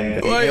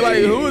it? Like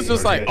who was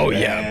just like, oh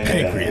yeah,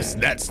 pancreas,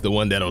 that's the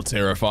one that'll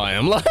terrify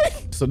him. Like,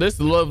 so this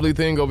lovely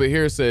thing over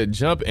here said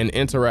jump and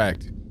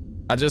interact.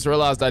 I just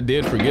realized I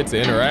did forget to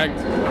interact.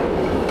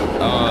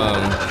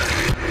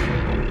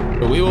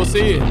 But we will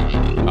see.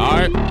 All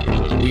right,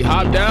 we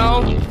hop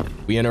down,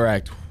 we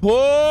interact.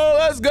 Whoa,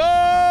 let's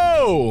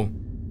go.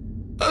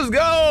 Let's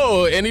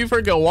go. And he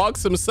freaking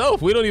walks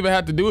himself. We don't even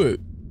have to do it.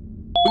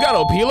 We got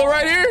Opila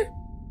right here.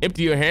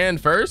 Empty your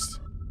hand first.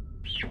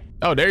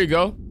 Oh, there you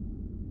go.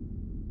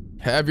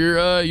 Have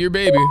your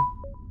baby.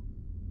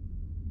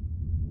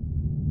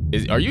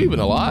 Are you even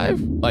alive?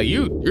 Like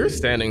you're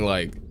standing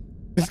like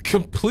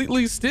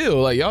completely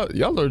still. Like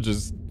y'all are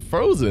just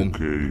frozen.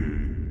 Okay.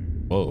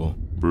 Whoa.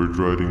 Bird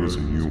riding is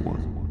a new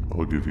one.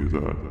 I'll give you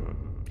that.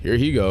 Here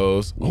he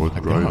goes. What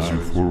drives you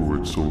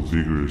forward so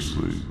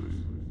vigorously?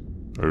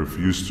 I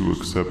refuse to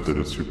accept that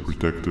it's your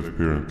protective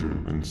parental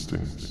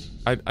instincts.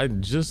 I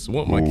just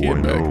want my kid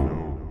I back.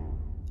 know.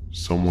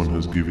 Someone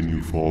has given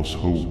you false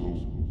hope.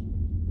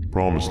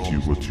 Promised you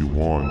what you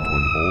want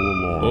when all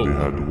along they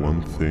had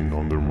one thing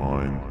on their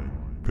mind.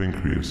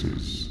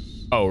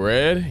 Pancreases. Oh,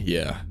 red?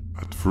 Yeah.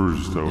 At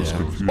first, I was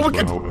confused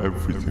by how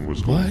everything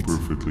was going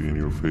perfectly in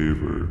your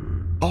favor.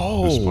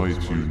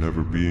 Despite you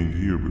never being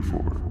here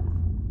before.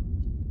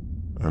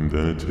 And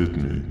then it hit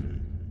me.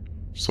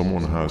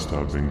 Someone has to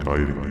have been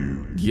guiding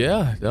you.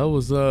 Yeah, that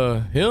was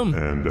him.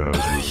 And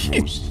as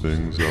with most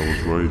things, I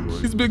was right.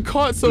 He's been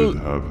caught, so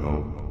did have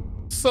help.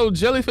 So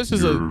jellyfish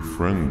is Your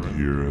friend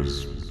here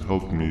has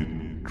helped me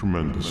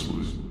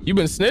tremendously. You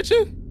been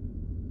snitching?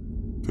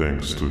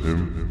 Thanks to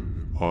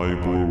him, I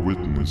bore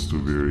witness to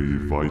very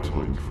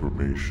vital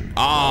information.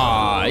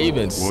 Ah, you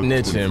been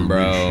snitching,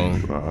 bro.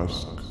 You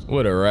ask?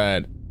 What a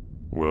rat.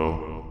 Well,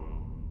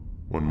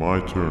 when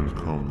my turn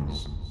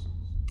comes,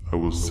 I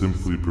will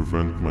simply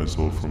prevent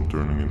myself from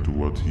turning into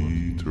what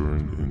he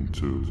turned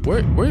into.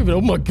 Where even?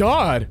 Oh my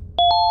God!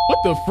 What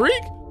the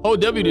freak?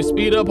 Hold W to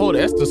speed up. Hold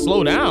S to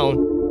slow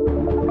down.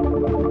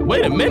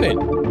 Wait a minute.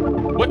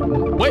 Wait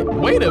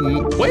a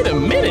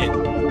minute.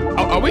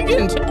 Are we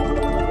getting?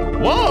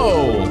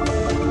 Whoa!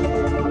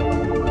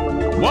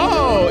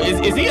 Whoa!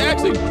 Is he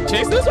actually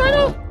chasing us right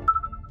now?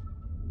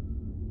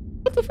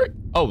 What the freak?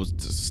 Oh,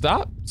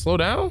 stop. Slow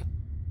down.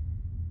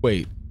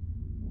 Wait.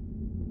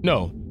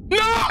 No.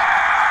 No!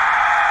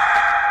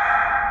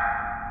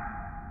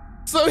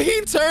 So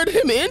he turned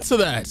him into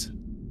that.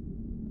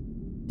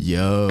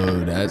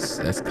 Yo,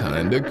 that's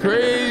kind of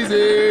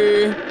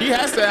crazy. He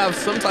has to have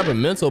some type of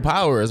mental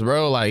powers,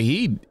 bro. Like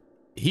he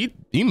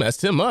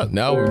messed him up.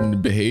 Now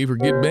behave or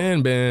get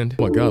banned.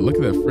 Oh my God, look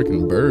at that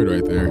freaking bird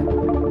right there.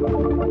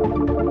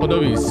 Hold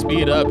up, you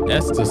speed up,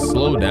 S to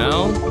slow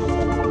down.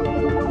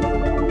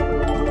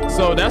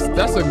 So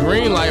that's a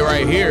green light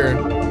right here.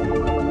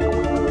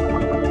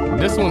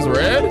 This one's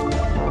red.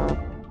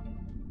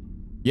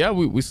 Yeah,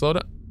 we slowed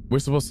up. We're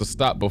supposed to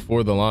stop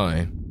before the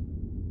line.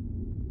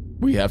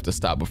 We have to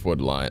stop before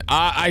the line.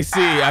 I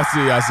see.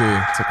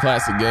 It's a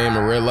classic game,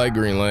 a red light,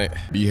 green light.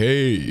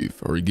 Behave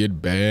or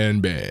get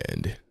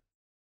banned.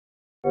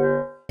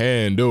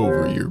 Hand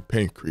over your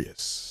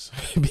pancreas.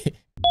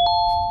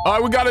 All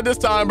right, we got it this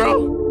time,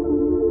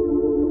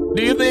 bro.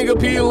 Do you think,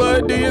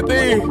 Apila? Do you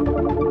think?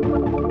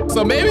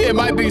 So maybe it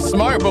might be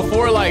smart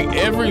before like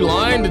every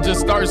line to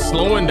just start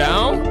slowing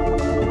down.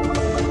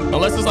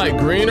 Unless it's like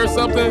green or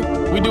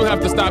something. We do have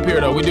to stop here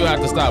though. We do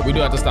have to stop.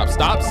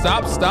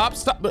 Stop.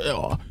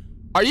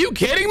 Are you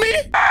kidding me?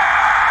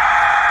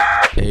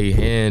 Hey,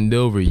 hand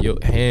over your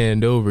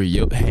pancreas. Let me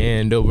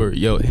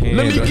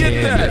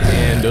get that.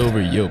 Hand over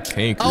your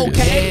pancreas.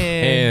 Okay.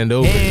 Hand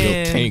over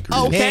your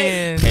pancreas.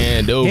 Okay.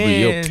 Hand over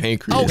your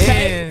pancreas.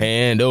 Okay.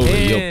 Hand over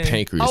your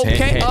pancreas.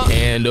 Okay.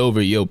 Hand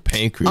over your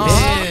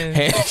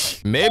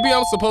pancreas. Maybe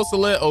I'm supposed to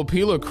let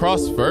Opila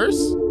cross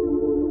first?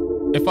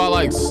 If I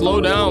like slow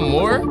down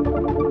more?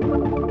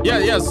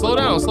 Yeah, slow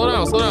down.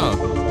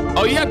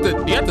 Oh, you have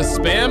to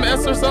spam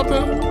S or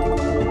something?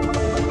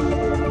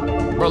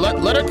 Bro,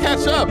 let her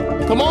catch up.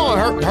 Come on,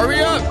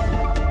 hurry up.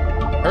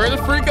 Hurry the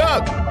freak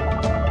up.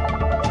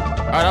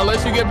 All right, I'll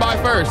let you get by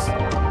first.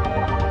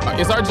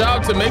 It's our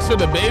job to make sure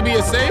the baby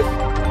is safe.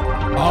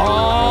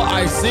 Oh,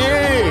 I see.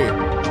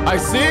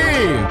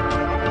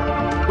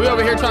 We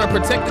over here trying to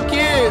protect the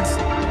kids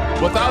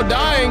without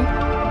dying.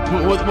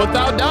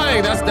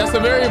 That's a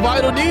very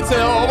vital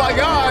detail. Oh my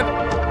God.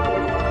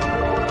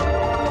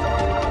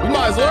 We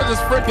might as well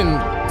just freaking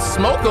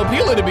smoke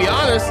Opila, to be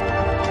honest.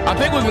 I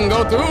think we can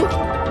go through.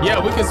 Yeah,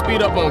 we can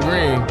speed up on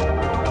green.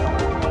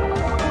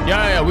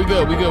 Yeah, we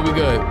good.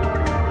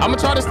 I'm gonna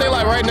try to stay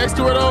like right next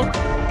to her though,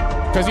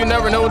 because you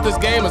never know what this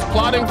game is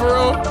plotting for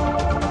real.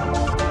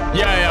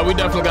 Yeah, we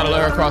definitely gotta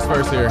let her cross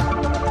first here.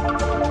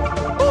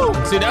 Woo.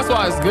 See, that's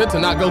why it's good to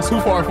not go too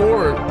far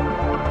forward.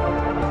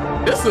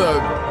 This is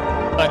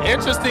an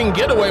interesting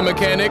getaway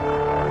mechanic.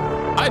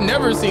 I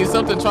never seen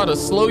something try to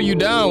slow you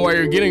down while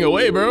you're getting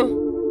away, bro.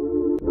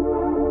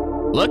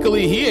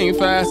 Luckily, he ain't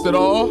fast at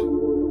all.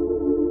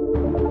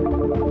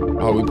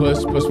 Oh, we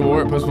push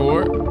forward.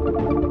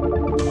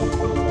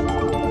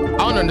 I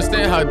don't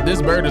understand how this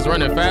bird is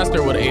running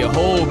faster with a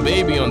whole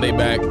baby on their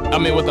back. I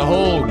mean, with a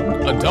whole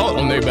adult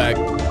on their back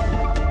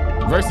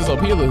versus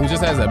Opila, who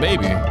just has that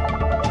baby.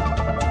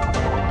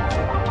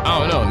 I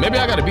don't know. Maybe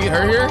I gotta beat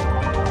her here.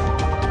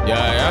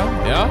 Yeah.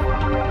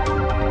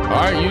 All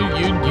right,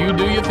 you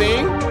do your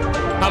thing.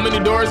 How many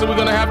doors are we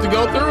gonna have to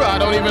go through? I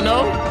don't even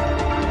know.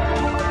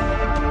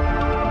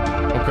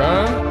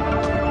 Okay.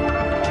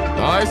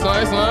 Nice.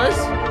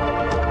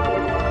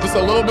 Just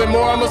a little bit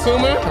more, I'm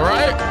assuming,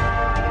 right?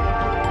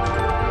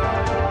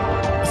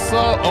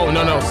 slow. Oh,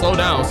 no, slow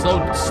down.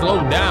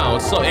 Slow down.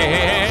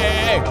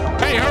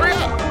 Hey, hurry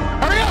up.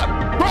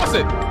 Cross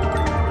it.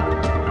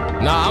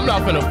 Nah, I'm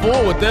not finna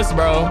fool with this,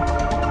 bro.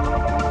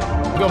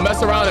 You gonna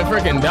mess around and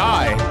freaking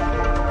die.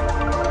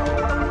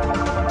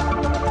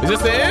 Is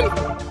this the end?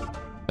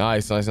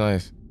 Nice.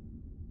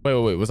 Wait.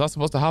 Was I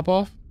supposed to hop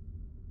off?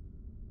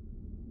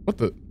 What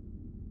the?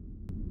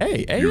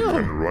 Hey, You yo.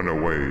 can run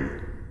away,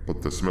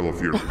 but the smell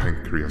of your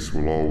pancreas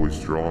will always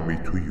draw me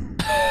to you.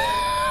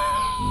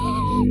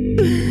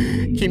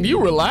 Can you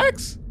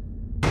relax?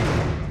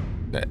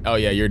 Oh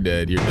yeah, you're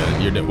dead. You're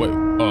dead. Wait.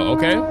 Oh,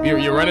 okay.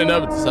 You're running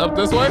up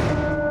this way?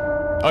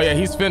 Oh yeah,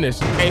 he's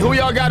finished. Hey, who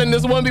y'all got in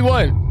this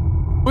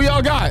 1v1? Who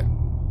y'all got?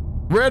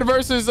 Red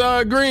versus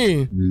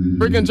green.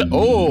 Freaking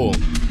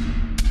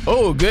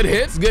oh, good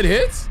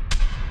hits.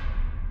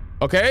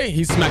 Okay,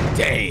 he smacked.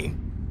 Dang.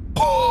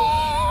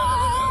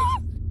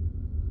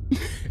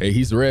 Hey,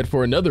 he's red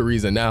for another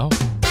reason now.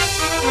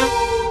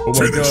 Oh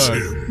my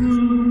god.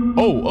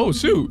 Oh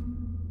shoot.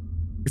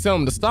 He's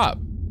telling him to stop.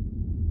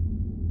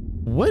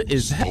 What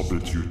is that?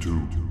 Stop it, you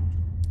two.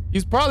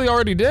 He's probably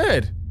already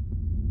dead.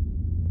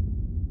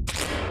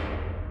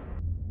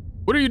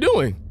 What are you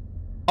doing?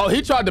 Oh,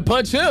 he tried to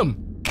punch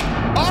him.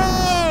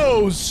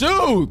 Oh,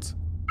 shoot.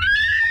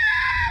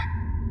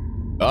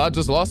 I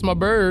just lost my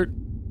bird.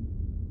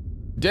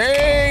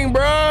 Dang,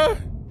 bruh.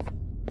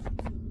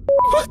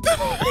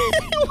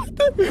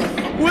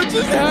 What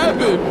just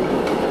happened?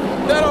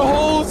 That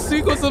whole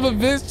sequence of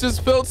events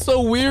just felt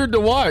so weird to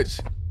watch.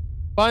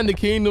 Find the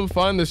kingdom,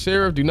 find the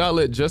sheriff, do not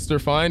let Jester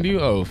find you.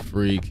 Oh,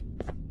 freak.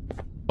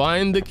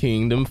 Find the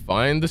kingdom,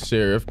 find the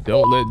sheriff,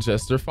 don't let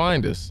Jester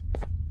find us.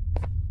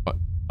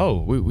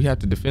 Oh, we have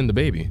to defend the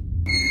baby.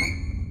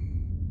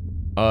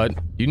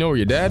 You know where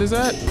your dad is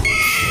at?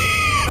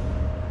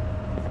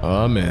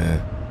 Oh man.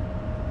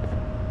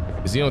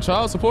 Is he on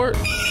child support?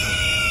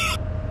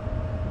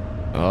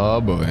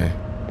 Oh boy.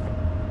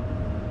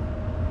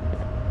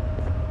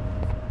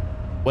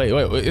 Wait,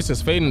 it's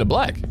just fading to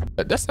black.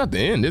 That's not the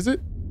end, is it?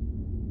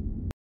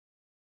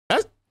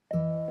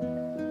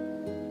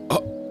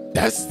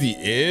 That's the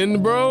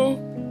end, bro?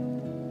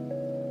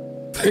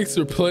 Thanks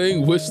for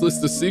playing. Wishlist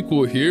the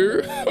sequel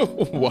here.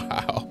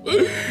 Wow.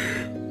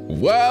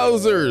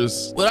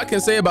 Wowzers. What I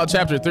can say about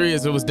chapter 3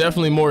 is it was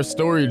definitely more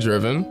story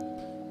driven.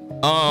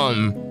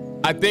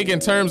 I think in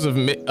terms of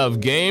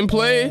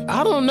gameplay,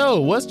 I don't know.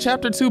 Was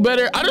chapter 2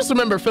 better? I just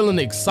remember feeling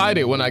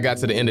excited when I got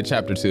to the end of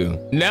chapter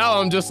 2.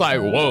 Now I'm just like,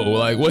 whoa,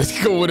 like what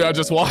did I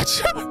just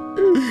watch?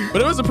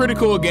 But it was a pretty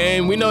cool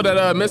game. We know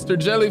that Mr.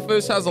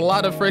 Jellyfish has a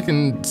lot of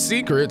freaking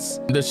secrets.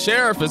 The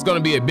sheriff is gonna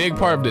be a big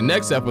part of the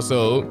next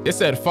episode. It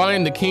said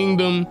find the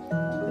kingdom,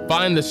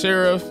 find the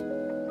sheriff,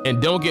 and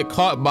don't get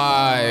caught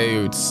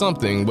by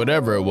something,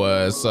 whatever it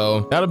was.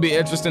 So that'll be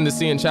interesting to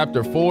see in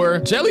chapter 4.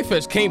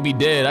 Jellyfish can't be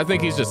dead. I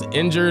think he's just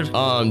injured.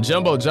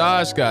 Jumbo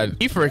Josh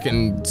he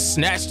freaking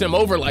snatched him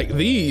over like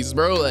these,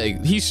 bro.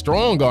 Like he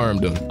strong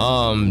armed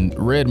him.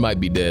 Red might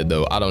be dead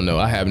though. I don't know.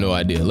 I have no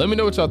idea. Let me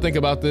know what y'all think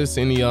about this.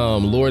 Any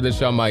lore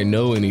that y'all might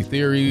know, any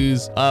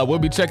theories. We'll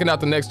be checking out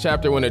the next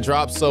chapter when it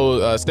drops.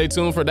 So stay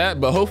tuned for that.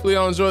 But hopefully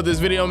y'all enjoyed this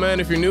video, man.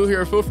 If you're new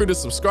here, feel free to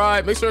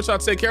subscribe. Make sure y'all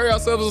take care of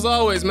yourselves as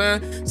always,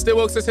 man. Stay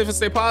woke, stay safe, and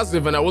stay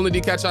positive, and I will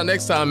indeed catch y'all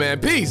next time,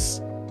 man.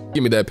 Peace.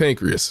 Give me that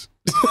pancreas.